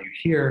this value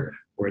here,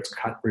 where it's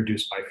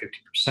reduced by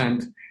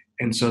 50%.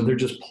 And so they're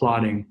just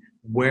plotting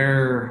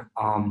where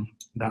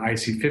the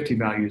IC50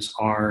 values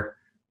are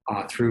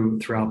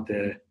throughout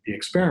the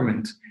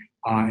experiment.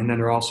 And then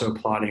they're also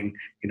plotting,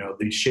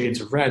 these shades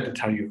of red to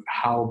tell you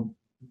how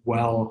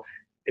well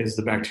is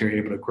the bacteria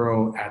able to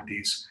grow at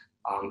these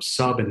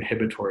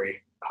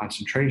sub-inhibitory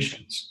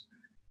concentrations.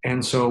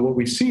 And so what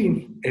we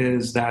see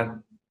is that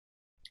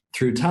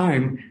through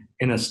time,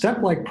 in a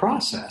step-like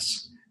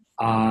process,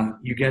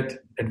 you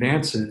get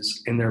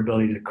advances in their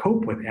ability to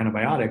cope with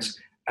antibiotics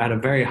at a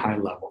very high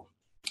level.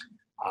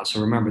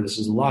 So remember, this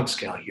is a log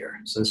scale here.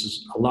 So this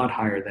is a lot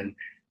higher than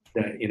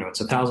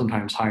it's 1,000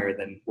 times higher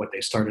than what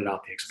they started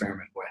out the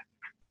experiment with.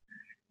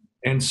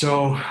 And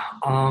so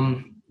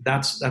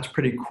that's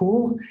pretty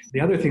cool. The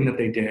other thing that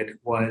they did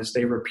was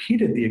they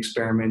repeated the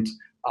experiment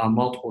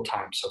multiple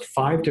times, so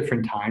 5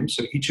 different times.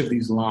 So each of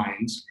these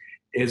lines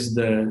is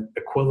the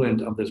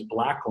equivalent of this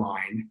black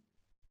line,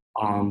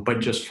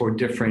 but just for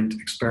different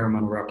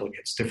experimental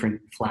replicates,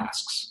 different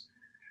flasks.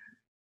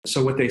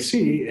 So what they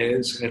see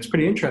is, and it's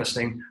pretty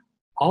interesting,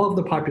 all of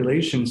the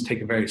populations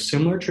take a very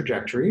similar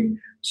trajectory.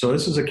 So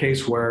this is a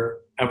case where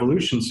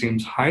evolution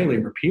seems highly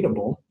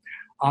repeatable,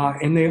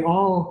 and they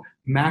all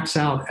max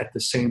out at the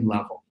same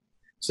level.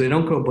 So they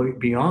don't go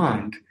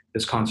beyond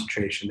this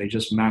concentration, they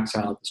just max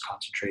out this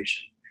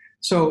concentration.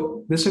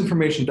 So this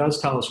information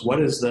does tell us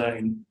what is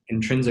the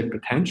intrinsic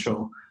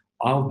potential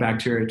of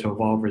bacteria to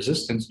evolve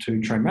resistance to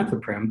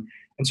trimethoprim.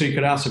 And so you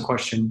could ask the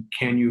question,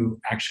 can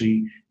you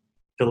actually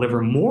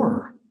deliver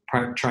more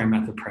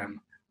trimethoprim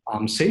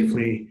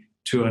safely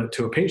to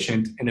a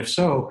patient? And if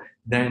so,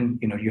 then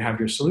you have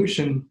your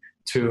solution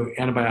to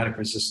antibiotic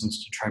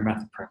resistance to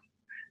trimethoprim.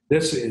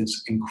 This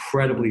is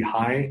incredibly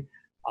high,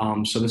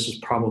 so this is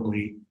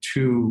probably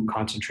too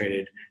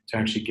concentrated to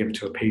actually give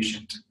to a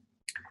patient.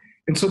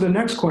 And so the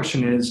next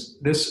question is,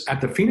 this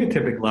at the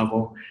phenotypic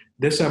level,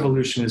 this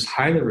evolution is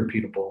highly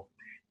repeatable.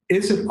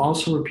 Is it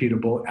also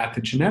repeatable at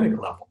the genetic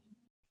level?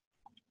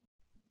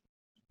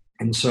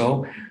 And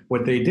so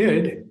what they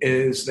did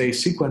is they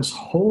sequenced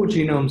whole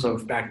genomes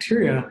of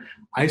bacteria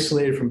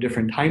isolated from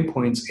different time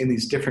points in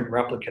these different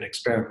replicate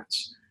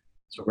experiments.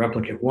 So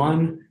replicate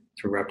 1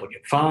 through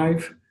replicate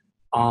 5.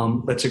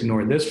 Let's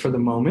ignore this for the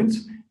moment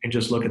and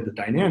just look at the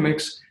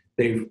dynamics.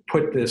 They've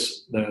put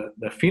the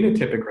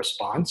phenotypic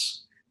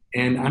response,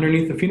 and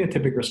underneath the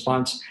phenotypic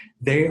response,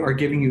 they are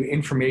giving you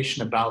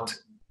information about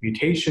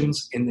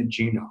mutations in the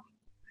genome.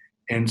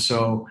 And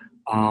so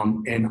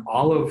in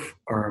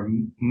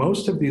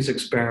most of these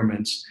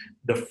experiments,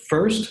 the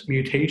first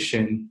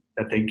mutation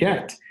that they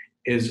get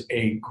is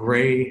a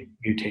gray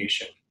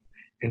mutation.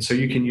 And so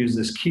you can use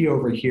this key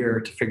over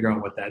here to figure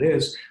out what that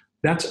is.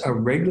 That's a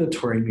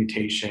regulatory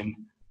mutation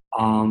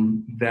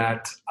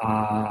that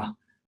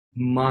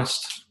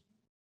must,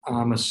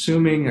 I'm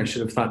assuming, I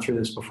should have thought through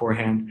this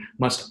beforehand,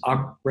 must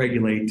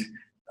upregulate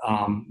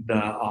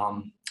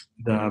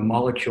the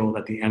molecule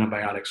that the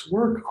antibiotics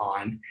work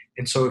on.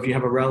 And so if you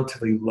have a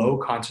relatively low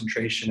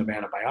concentration of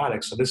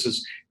antibiotics, so this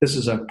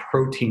is a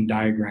protein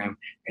diagram,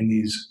 and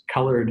these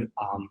colored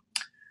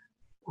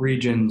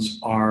regions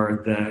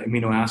are the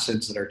amino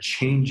acids that are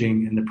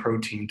changing in the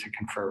protein to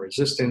confer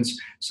resistance.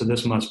 So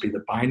this must be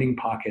the binding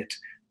pocket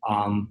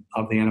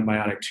of the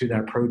antibiotic to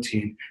that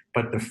protein.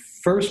 But the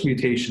first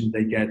mutation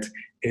they get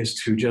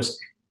is to just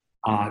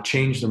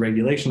change the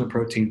regulation of the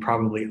protein,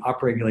 probably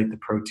upregulate the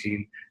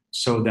protein,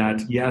 so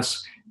that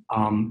yes,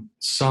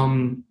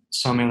 some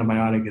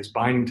antibiotic is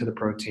binding to the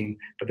protein,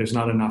 but there's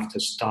not enough to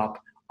stop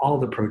all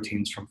the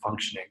proteins from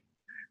functioning.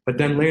 But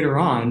then later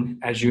on,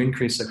 as you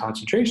increase the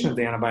concentration of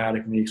the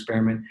antibiotic in the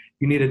experiment,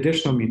 you need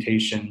additional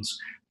mutations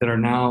that are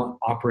now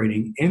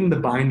operating in the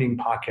binding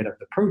pocket of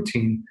the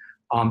protein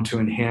to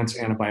enhance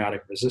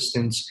antibiotic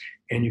resistance.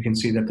 And you can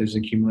see that there's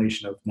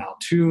accumulation of now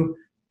 2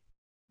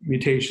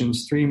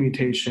 mutations, 3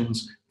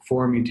 mutations,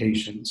 4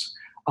 mutations.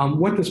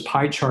 What this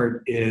pie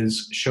chart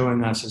is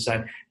showing us is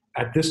that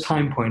at this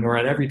time point, or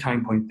at every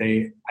time point,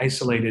 they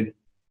isolated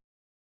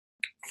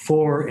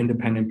 4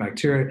 independent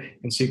bacteria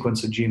and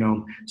sequenced the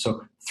genome.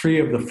 So 3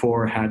 of the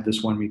 4 had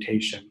this one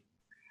mutation.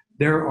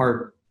 There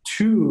are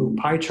 2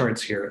 pie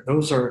charts here.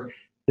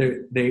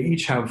 They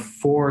each have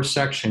 4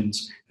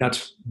 sections.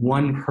 That's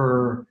 1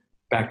 per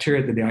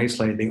bacteria that they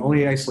isolated. They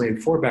only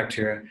isolated 4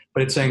 bacteria,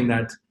 but it's saying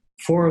that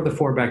 4 of the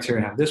 4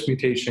 bacteria have this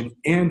mutation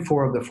and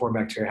 4 of the 4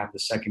 bacteria have the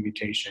second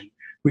mutation.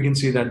 We can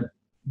see that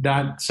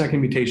that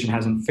second mutation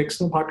hasn't fixed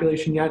the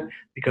population yet,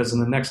 because in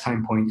the next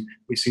time point,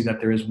 we see that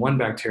there is 1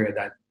 bacteria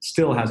that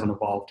still hasn't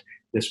evolved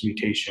this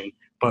mutation,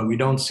 but we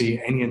don't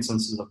see any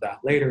instances of that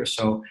later.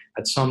 So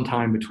at some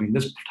time between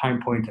this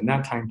time point and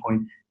that time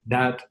point,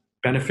 that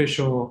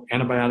beneficial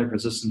antibiotic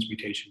resistance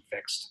mutation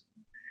fixed.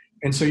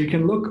 And so you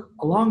can look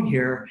along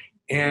here,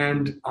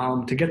 and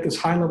to get this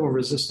high-level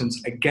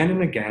resistance again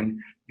and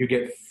again, you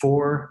get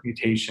 4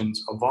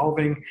 mutations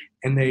evolving,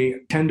 and they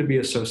tend to be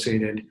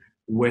associated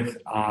with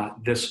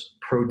this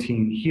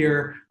protein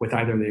here, with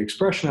either the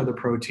expression of the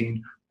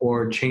protein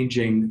or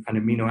changing an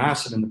amino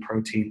acid in the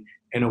protein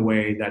in a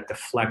way that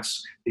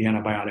deflects the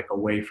antibiotic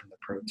away from the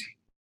protein.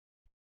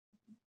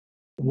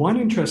 One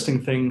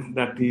interesting thing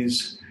that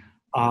these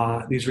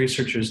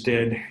researchers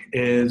did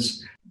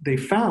is they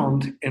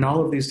found in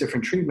all of these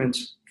different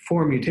treatments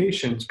 4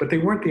 mutations, but they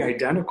weren't the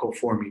identical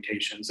 4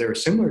 mutations. They were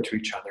similar to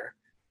each other.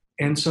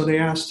 And so they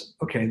asked,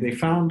 okay, they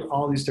found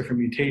all these different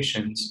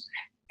mutations,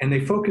 and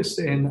they focused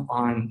in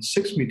on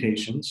 6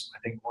 mutations. I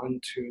think 1,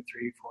 2,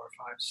 3, 4,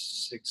 5,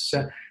 6,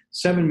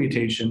 7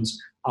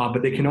 mutations,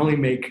 but they can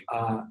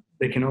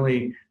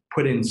only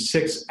put in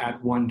 6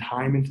 at one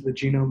time into the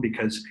genome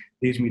because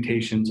these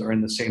mutations are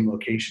in the same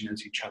location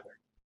as each other.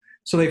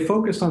 So they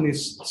focused on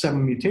these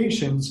 7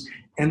 mutations,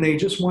 and they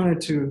just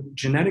wanted to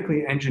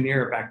genetically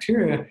engineer a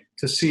bacteria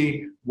to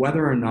see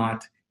whether or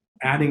not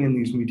adding in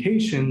these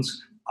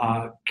mutations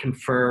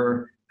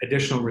confer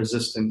additional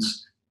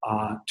resistance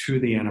to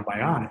the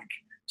antibiotic.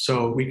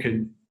 So we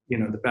could,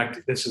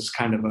 this is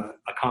kind of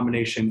a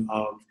combination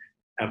of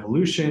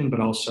evolution, but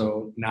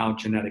also now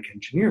genetic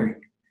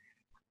engineering.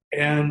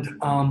 And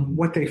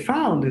what they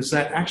found is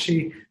that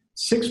actually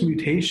 6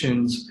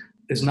 mutations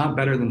is not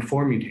better than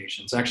 4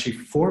 mutations. Actually,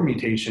 4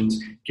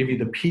 mutations give you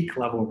the peak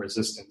level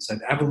resistance,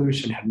 and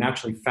evolution had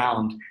naturally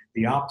found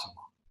the optimal.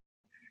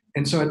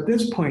 And so at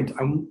this point,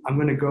 I'm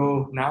going to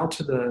go now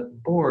to the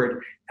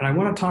board, and I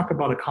want to talk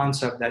about a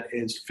concept that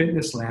is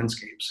fitness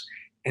landscapes.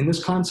 And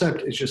this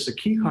concept is just a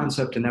key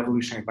concept in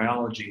evolutionary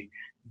biology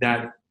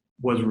that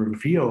was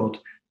revealed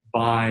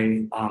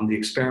by the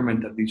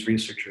experiment that these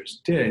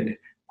researchers did.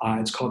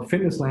 It's called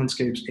fitness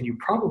landscapes, and you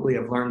probably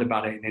have learned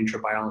about it in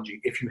introbiology.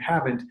 If you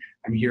haven't,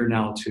 I'm here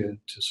now to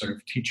sort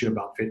of teach you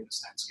about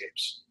fitness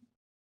landscapes.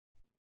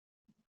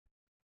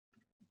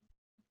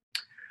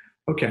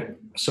 Okay,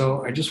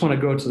 so I just want to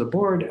go to the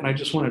board, and I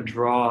just want to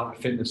draw a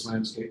fitness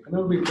landscape, and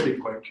it'll be pretty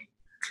quick.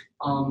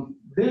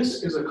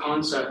 This is a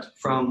concept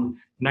from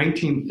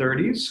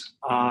 1930s,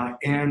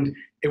 and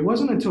it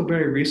wasn't until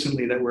very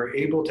recently that we're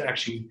able to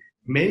actually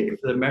make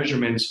the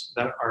measurements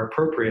that are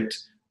appropriate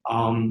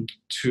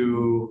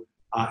to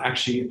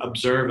actually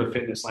observe a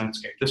fitness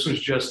landscape. This was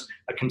just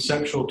a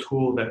conceptual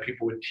tool that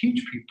people would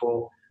teach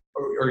people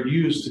or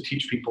use to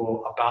teach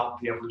people about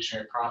the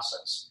evolutionary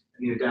process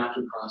and the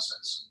adaptive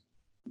process.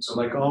 So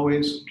like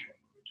always,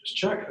 just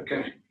check,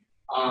 okay.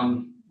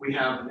 We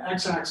have an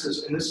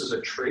x-axis, and this is a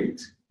trait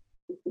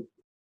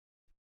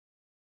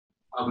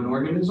of an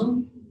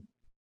organism.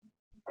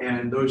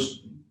 And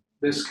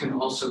this can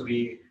also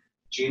be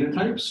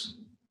genotypes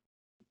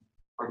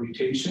or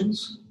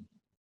mutations.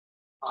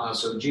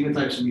 So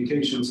genotypes and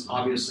mutations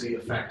obviously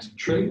affect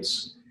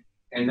traits,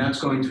 and that's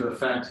going to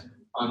affect,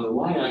 on the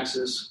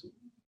y-axis,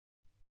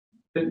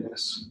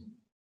 fitness.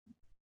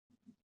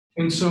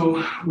 And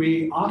so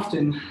we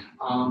often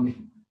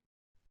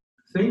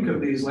think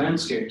of these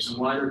landscapes and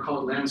why they're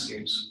called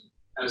landscapes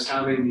as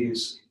having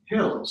these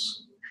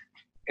hills.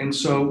 And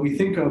so we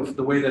think of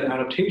the way that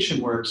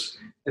adaptation works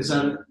is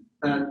that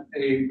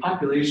a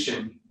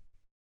population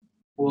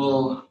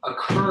will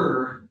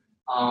occur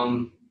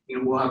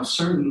we'll have a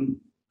certain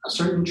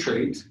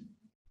trait.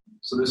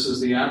 So this is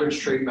the average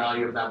trait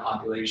value of that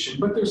population,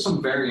 but there's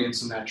some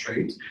variance in that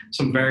trait,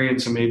 some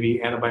variance in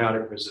maybe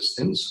antibiotic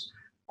resistance.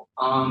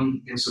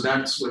 And so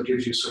that's what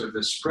gives you sort of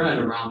this spread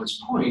around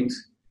this point.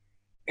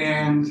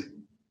 And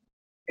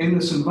in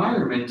this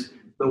environment,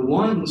 the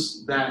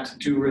ones that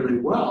do really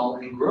well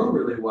and grow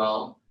really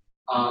well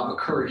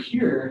occur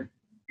here.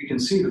 You can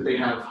see that they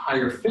have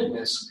higher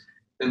fitness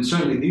than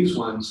certainly these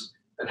ones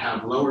that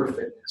have lower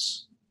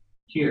fitness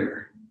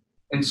here.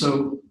 And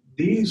so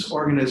these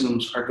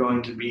organisms are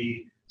going to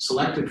be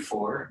selected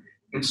for.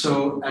 And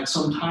so at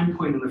some time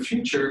point in the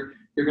future,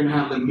 you're going to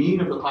have the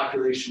mean of the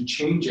population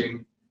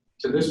changing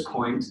to this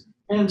point,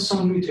 and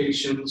some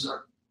mutations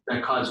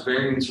that cause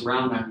variance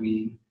around that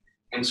mean.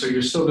 And so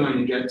you're still going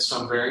to get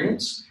some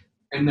variance.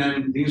 And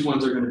then these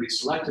ones are going to be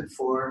selected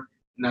for,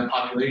 and that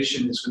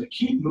population is going to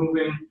keep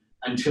moving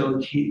until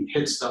it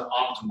hits the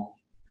optimal.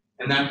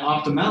 And that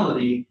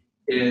optimality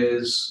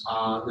is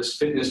this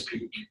fitness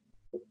peak.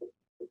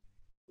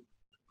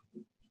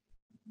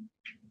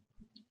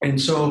 And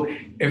so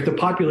if the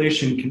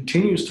population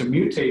continues to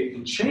mutate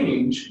and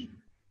change,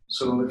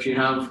 so if you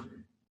have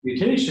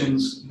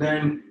mutations,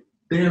 then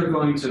they are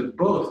going to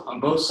on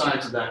both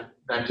sides of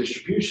that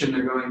distribution,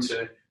 they're going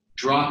to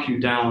drop you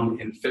down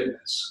in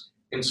fitness.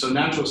 And so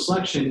natural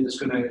selection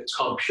it's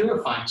called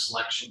purifying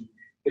selection.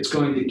 It's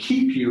going to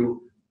keep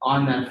you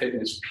on that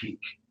fitness peak.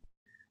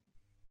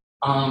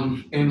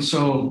 And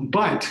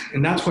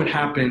that's what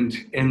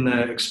happened in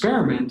the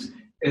experiment,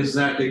 is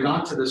that they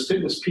got to this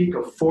fitness peak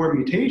of 4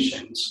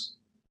 mutations,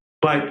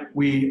 but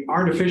we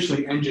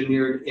artificially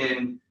engineered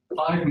in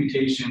 5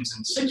 mutations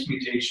and 6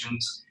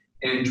 mutations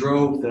and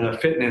drove the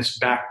fitness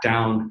back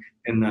down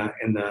in the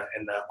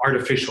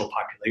artificial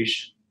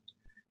population.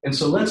 And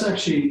so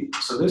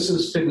this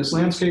is fitness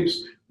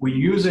landscapes. We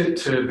use it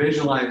to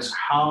visualize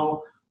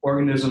how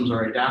organisms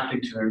are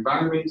adapting to their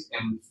environment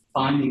and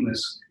finding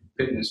this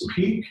fitness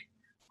peak.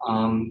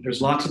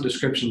 There's lots of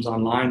descriptions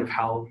online of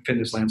how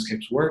fitness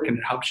landscapes work, and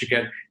it helps you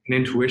get an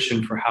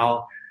intuition for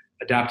how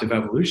adaptive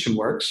evolution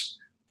works.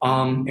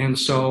 And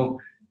so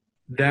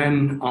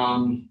then,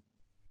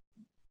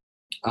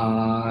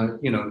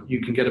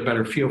 you can get a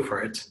better feel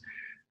for it.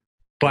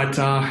 But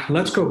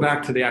let's go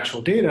back to the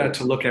actual data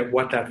to look at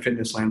what that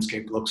fitness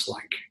landscape looks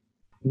like.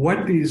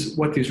 What these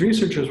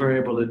researchers were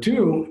able to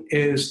do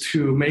is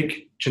to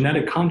make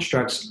genetic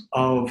constructs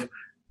of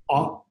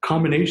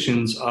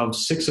combinations of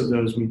 6 of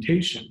those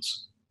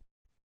mutations.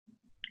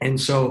 And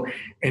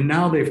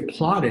now they've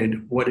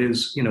plotted what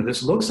is,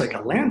 this looks like a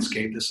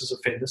landscape. This is a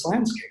fitness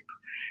landscape.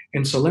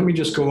 And so let me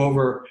just go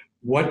over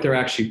what they're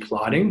actually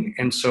plotting.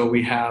 And so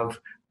we have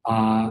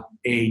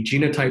a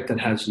genotype that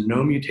has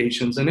no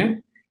mutations in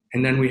it.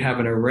 And then we have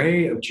an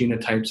array of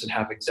genotypes that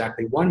have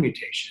exactly 1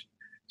 mutation.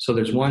 So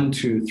there's 1,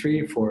 2,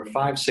 3, 4,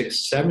 5,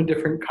 6, 7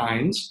 different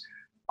kinds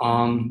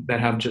that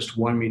have just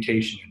 1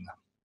 mutation in them.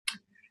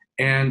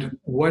 And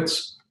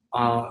what's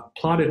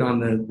plotted on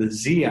the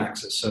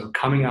z-axis, so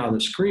coming out of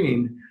the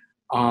screen,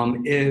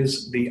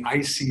 is the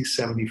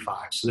IC75.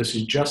 So this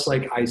is just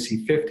like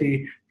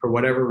IC50. For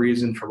whatever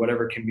reason, for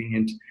whatever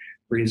convenient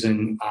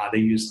reason, they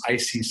used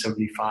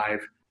IC75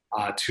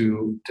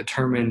 to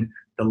determine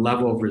the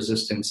level of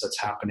resistance that's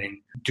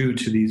happening due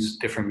to these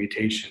different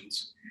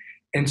mutations.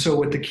 And so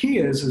what the key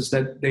is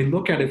that they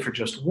look at it for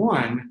just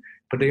 1,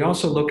 but they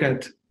also look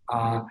at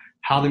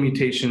how the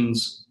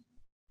mutations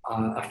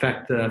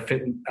affect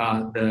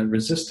the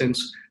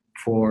resistance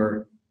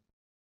for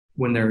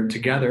when they're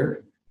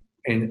together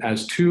and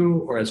as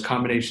 2, or as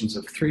combinations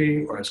of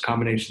 3, or as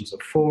combinations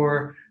of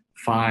 4,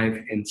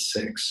 5, and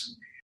 6.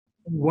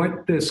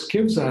 What this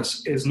gives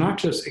us is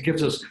it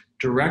gives us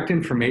direct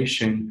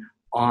information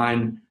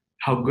on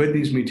how good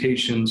these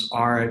mutations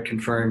are at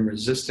conferring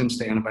resistance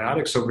to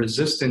antibiotics. So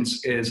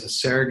resistance is a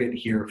surrogate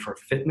here for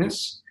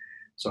fitness.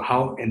 So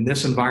how, in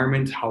this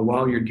environment, how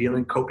well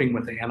you're coping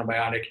with the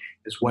antibiotic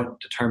is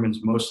what determines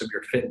most of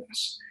your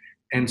fitness.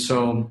 And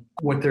so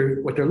what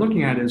they're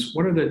looking at is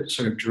what are the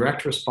sort of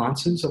direct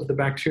responses of the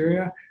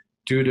bacteria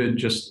due to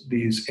just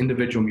these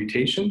individual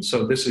mutations.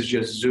 So this is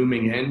just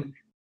zooming in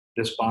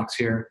this box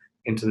here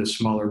into the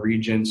smaller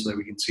region so that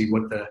we can see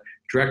what the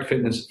direct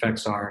fitness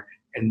effects are.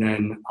 And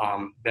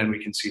then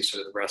we can see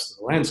sort of the rest of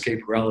the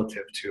landscape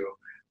relative to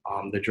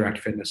the direct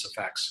fitness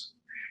effects.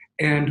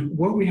 And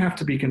what we have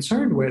to be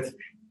concerned with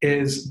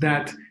is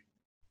that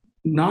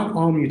not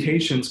all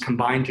mutations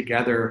combine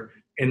together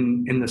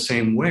in the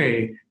same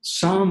way.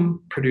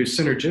 Some produce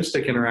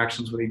synergistic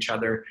interactions with each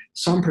other.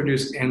 Some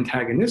produce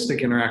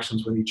antagonistic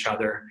interactions with each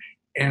other.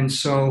 And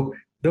so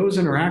those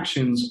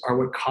interactions are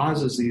what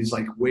causes these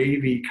like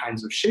wavy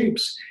kinds of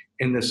shapes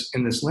in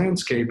this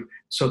landscape,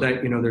 so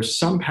that there's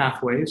some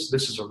pathways.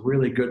 This is a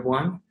really good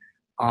one,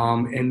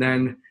 and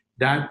then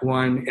that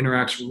one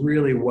interacts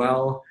really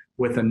well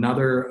with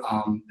another,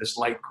 this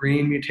light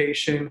green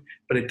mutation,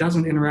 but it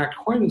doesn't interact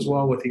quite as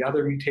well with the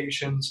other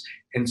mutations.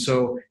 And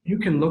so you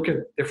can look at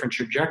different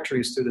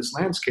trajectories through this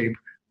landscape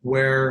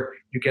where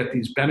you get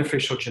these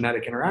beneficial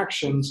genetic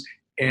interactions,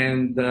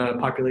 and the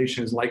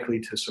population is likely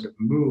to sort of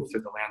move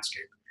through the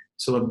landscape.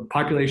 So the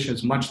population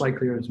is much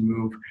likelier to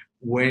move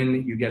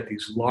when you get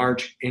these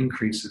large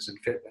increases in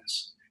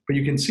fitness. But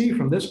you can see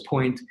from this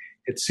point,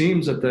 it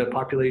seems that the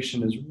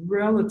population is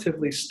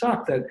relatively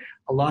stuck, that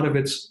a lot of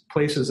its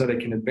places that it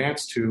can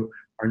advance to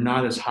are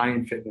not as high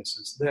in fitness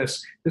as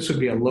this. This would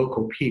be a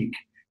local peak.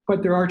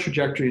 But there are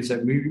trajectories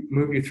that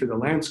move you through the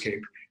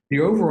landscape. The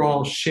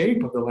overall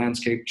shape of the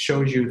landscape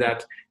shows you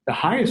that the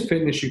highest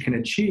fitness you can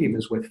achieve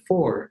is with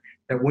 4,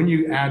 that when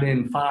you add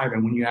in 5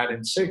 and when you add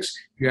in 6,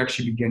 you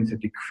actually begin to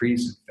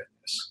decrease in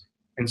fitness.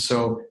 And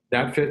so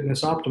that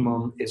fitness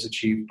optimum is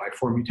achieved by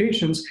 4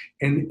 mutations.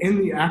 And in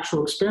the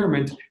actual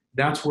experiment,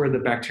 that's where the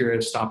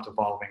bacteria stopped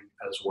evolving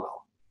as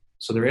well.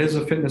 So there is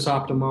a fitness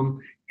optimum,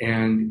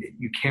 and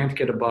you can't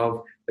get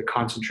above the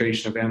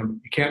concentration of you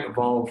can't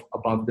evolve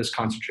above this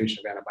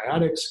concentration of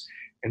antibiotics.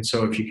 And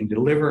so if you can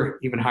deliver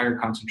even higher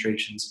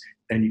concentrations,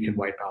 then you can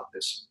wipe out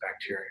this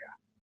bacteria.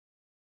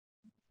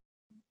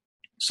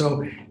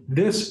 So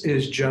this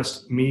is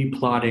just me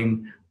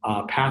plotting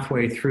a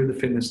pathway through the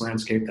fitness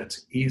landscape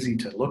that's easy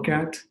to look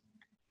at.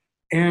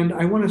 And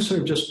I want to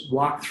sort of just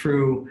walk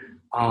through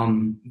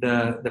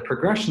the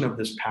progression of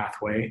this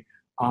pathway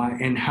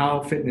and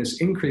how fitness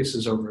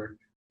increases over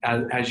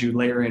as you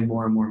layer in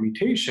more and more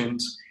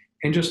mutations.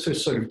 And just to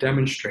sort of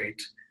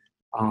demonstrate,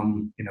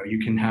 you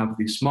can have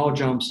these small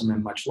jumps and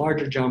then much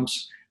larger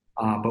jumps.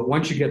 But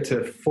once you get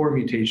to 4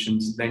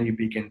 mutations, then you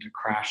begin to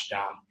crash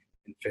down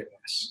in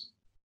fitness.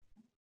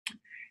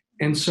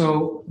 And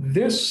so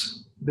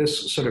this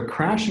sort of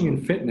crashing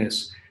in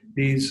fitness,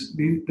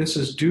 this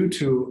is due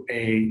to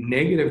a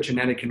negative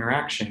genetic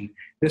interaction.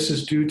 This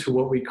is due to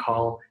what we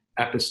call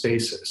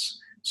epistasis.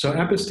 So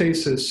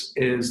epistasis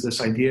is this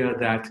idea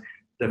that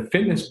the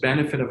fitness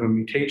benefit of a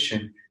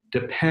mutation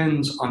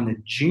depends on the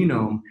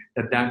genome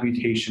that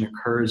mutation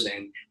occurs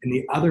in and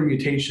the other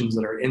mutations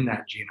that are in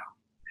that genome.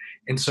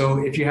 And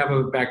so if you have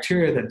a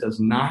bacteria that does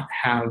not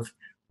have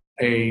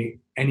any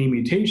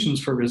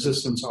mutations for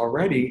resistance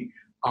already,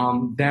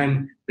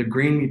 then the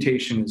green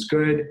mutation is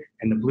good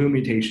and the blue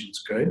mutation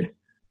is good.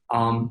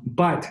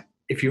 But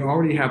if you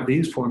already have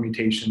these 4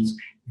 mutations,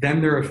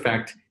 then their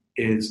effect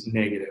is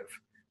negative.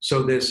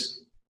 So this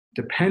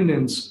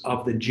dependence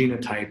of the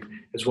genotype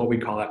is what we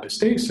call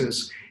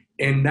epistasis.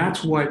 And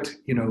that's what,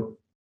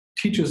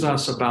 teaches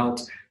us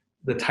about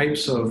the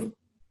types of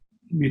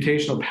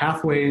mutational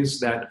pathways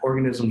that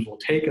organisms will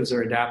take as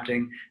they're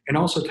adapting, and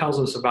also tells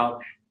us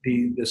about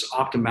this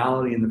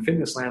optimality in the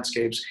fitness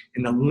landscapes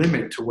and the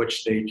limit to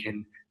which they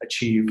can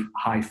achieve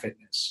high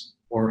fitness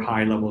or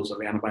high levels of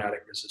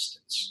antibiotic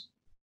resistance.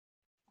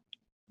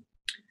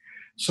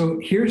 So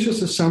here's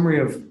just a summary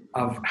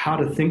of how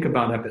to think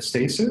about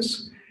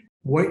epistasis.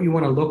 What you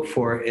want to look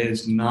for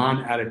is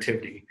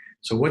non-additivity.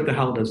 So what the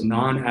hell does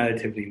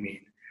non-additivity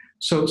mean?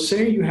 So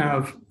say you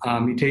have a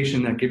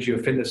mutation that gives you a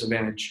fitness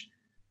advantage.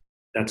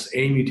 That's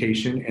A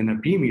mutation and a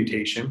B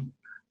mutation.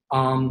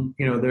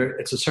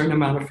 It's a certain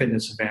amount of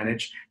fitness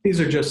advantage. These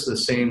are just the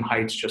same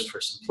heights just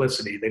for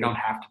simplicity. They don't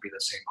have to be the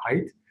same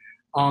height.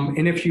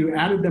 And if you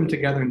added them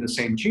together in the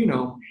same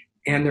genome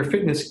and their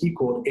fitness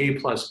equaled A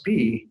plus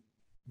B,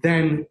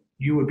 then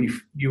you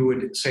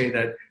would say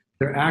that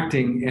they're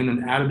acting in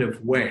an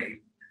additive way.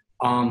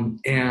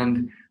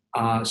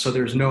 So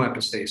there's no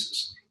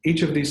epistasis.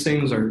 Each of these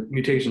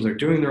mutations are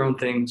doing their own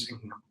things and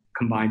can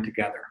combine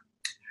together.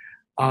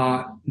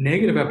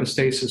 Negative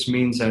epistasis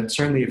means that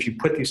certainly if you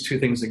put these 2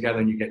 things together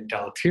and you get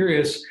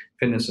deleterious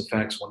fitness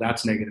effects, well,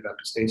 that's negative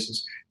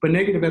epistasis. But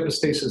negative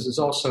epistasis is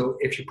also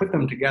if you put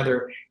them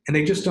together and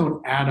they just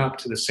don't add up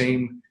to the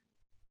same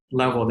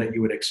level that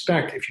you would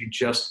expect if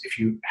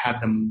you had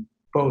them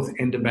both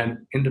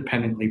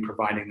independently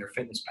providing their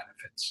fitness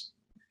benefits.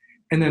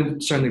 And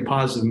then certainly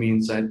positive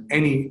means that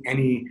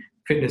any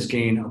fitness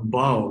gain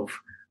above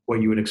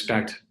what you would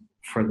expect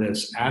for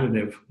this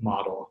additive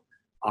model,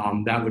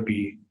 that would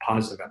be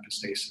positive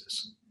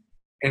epistasis.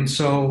 And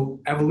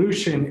so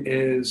evolution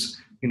is,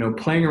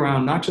 playing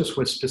around not just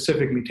with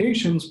specific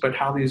mutations, but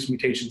how these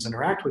mutations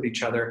interact with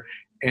each other,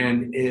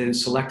 and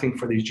is selecting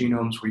for these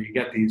genomes where you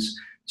get these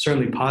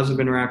certainly positive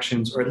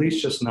interactions, or at least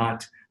just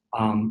not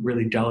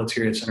really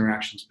deleterious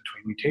interactions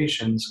between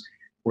mutations,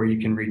 where you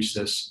can reach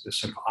this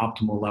sort of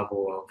optimal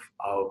level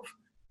of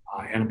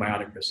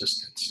antibiotic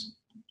resistance.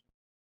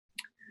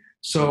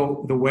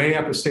 So the way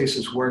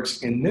epistasis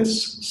works in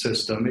this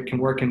system, it can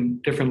work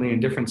differently in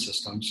different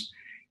systems,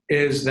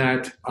 is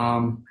that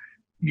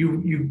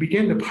you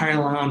begin to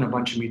pile on a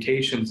bunch of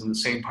mutations in the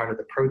same part of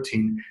the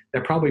protein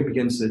that probably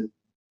begins to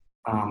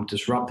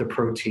disrupt the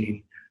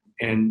protein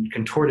and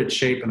contort its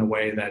shape in a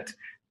way that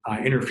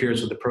interferes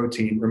with the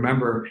protein.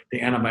 Remember, the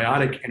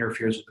antibiotic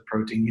interferes with the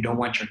protein. You don't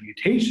want your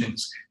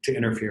mutations to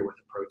interfere with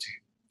the protein.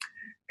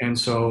 And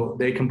so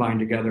they combine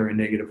together in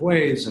negative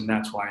ways, and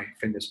that's why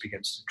fitness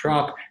begins to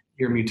drop.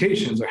 Your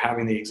mutations are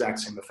having the exact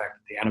same effect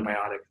that the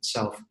antibiotic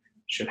itself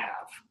should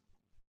have.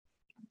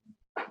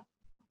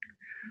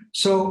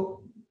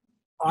 So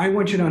I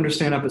want you to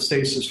understand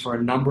epistasis for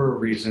a number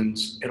of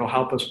reasons. It'll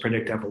help us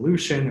predict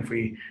evolution if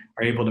we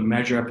are able to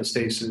measure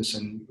epistasis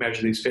and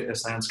measure these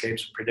fitness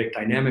landscapes, predict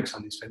dynamics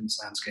on these fitness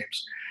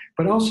landscapes,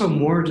 but also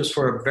more just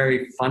for a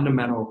very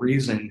fundamental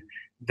reason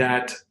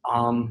that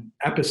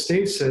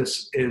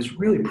epistasis is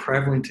really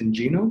prevalent in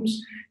genomes.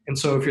 And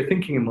so if you're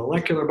thinking in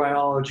molecular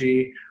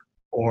biology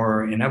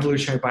or in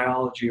evolutionary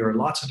biology or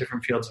lots of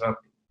different fields of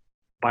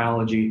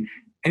biology,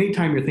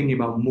 anytime you're thinking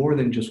about more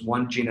than just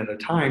one gene at a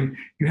time,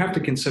 you have to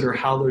consider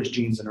how those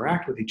genes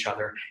interact with each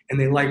other, and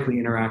they likely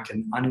interact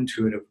in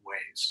unintuitive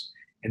ways.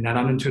 And that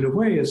unintuitive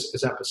way is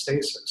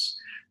epistasis.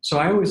 So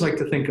I always like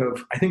to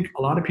I think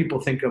a lot of people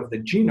think of the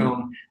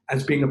genome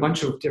as being a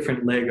bunch of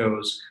different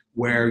Legos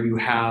where you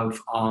have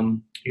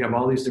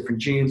all these different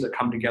genes that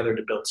come together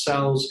to build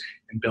cells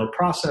and build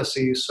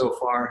processes, so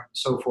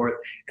forth.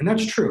 And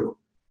that's true.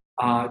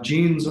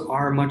 Genes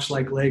are much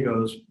like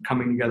Legos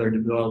coming together to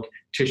build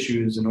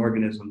tissues and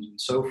organisms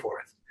and so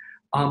forth.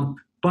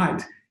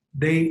 But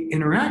they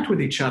interact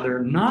with each other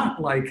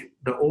not like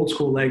the old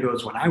school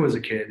Legos when I was a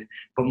kid,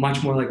 but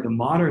much more like the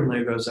modern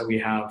Legos that we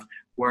have,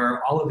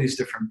 where all of these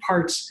different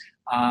parts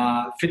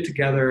fit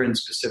together in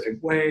specific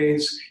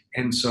ways.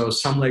 And so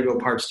some Lego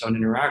parts don't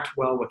interact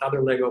well with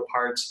other Lego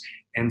parts.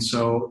 And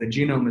so the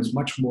genome is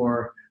much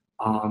more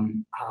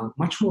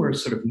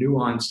sort of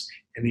nuanced,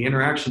 and the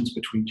interactions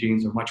between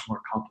genes are much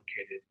more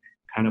complicated,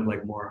 kind of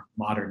like more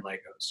modern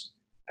Legos.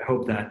 I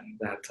hope that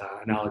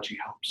analogy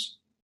helps.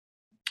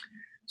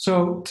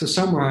 So to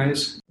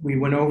summarize, we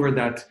went over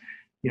that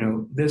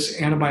this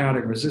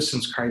antibiotic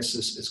resistance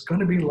crisis is going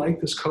to be like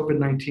this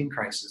COVID-19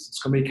 crisis. It's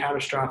going to be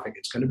catastrophic.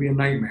 It's going to be a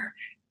nightmare.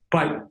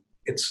 But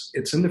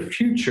it's in the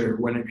future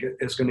when it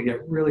is going to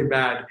get really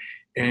bad.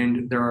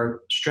 And there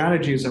are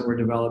strategies that we're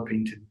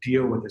developing to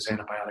deal with this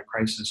antibiotic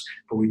crisis,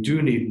 but we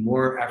do need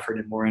more effort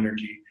and more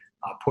energy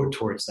put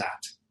towards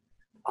that.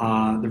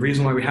 The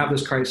reason why we have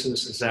this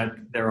crisis is that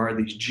there are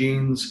these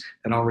genes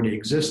that already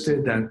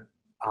existed that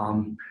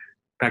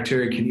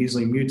bacteria can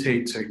easily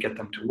mutate to get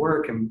them to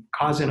work and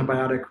cause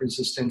antibiotic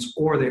resistance,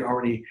 or they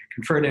already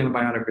conferred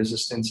antibiotic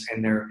resistance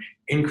and they're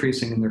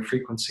increasing in their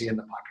frequency in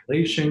the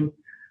population,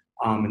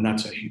 and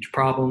that's a huge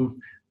problem.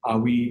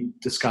 We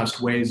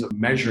discussed ways of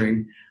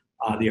measuring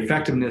the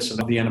effectiveness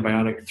of the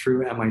antibiotic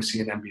through MIC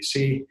and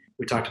MBC.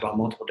 We talked about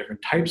multiple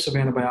different types of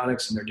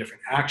antibiotics and their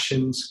different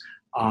actions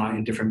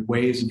and different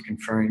ways of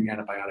conferring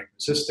antibiotic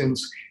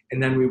resistance.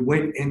 And then we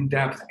went in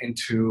depth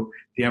into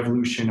the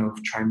evolution of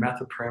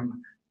trimethoprim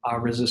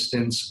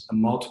resistance, the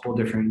multiple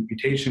different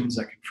mutations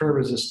that confer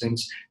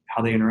resistance,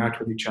 how they interact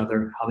with each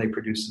other, how they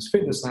produce this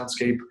fitness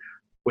landscape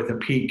with a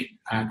peak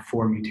at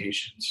 4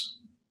 mutations.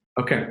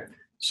 Okay,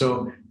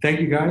 so thank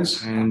you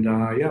guys, and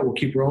we'll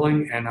keep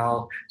rolling, and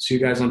I'll see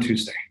you guys on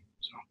Tuesday.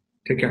 So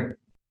take care.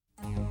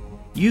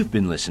 You've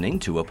been listening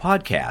to a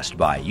podcast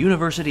by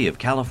University of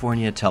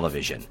California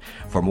Television.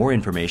 For more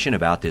information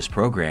about this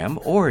program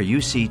or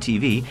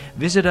UCTV,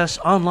 visit us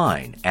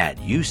online at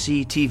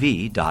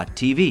uctv.tv.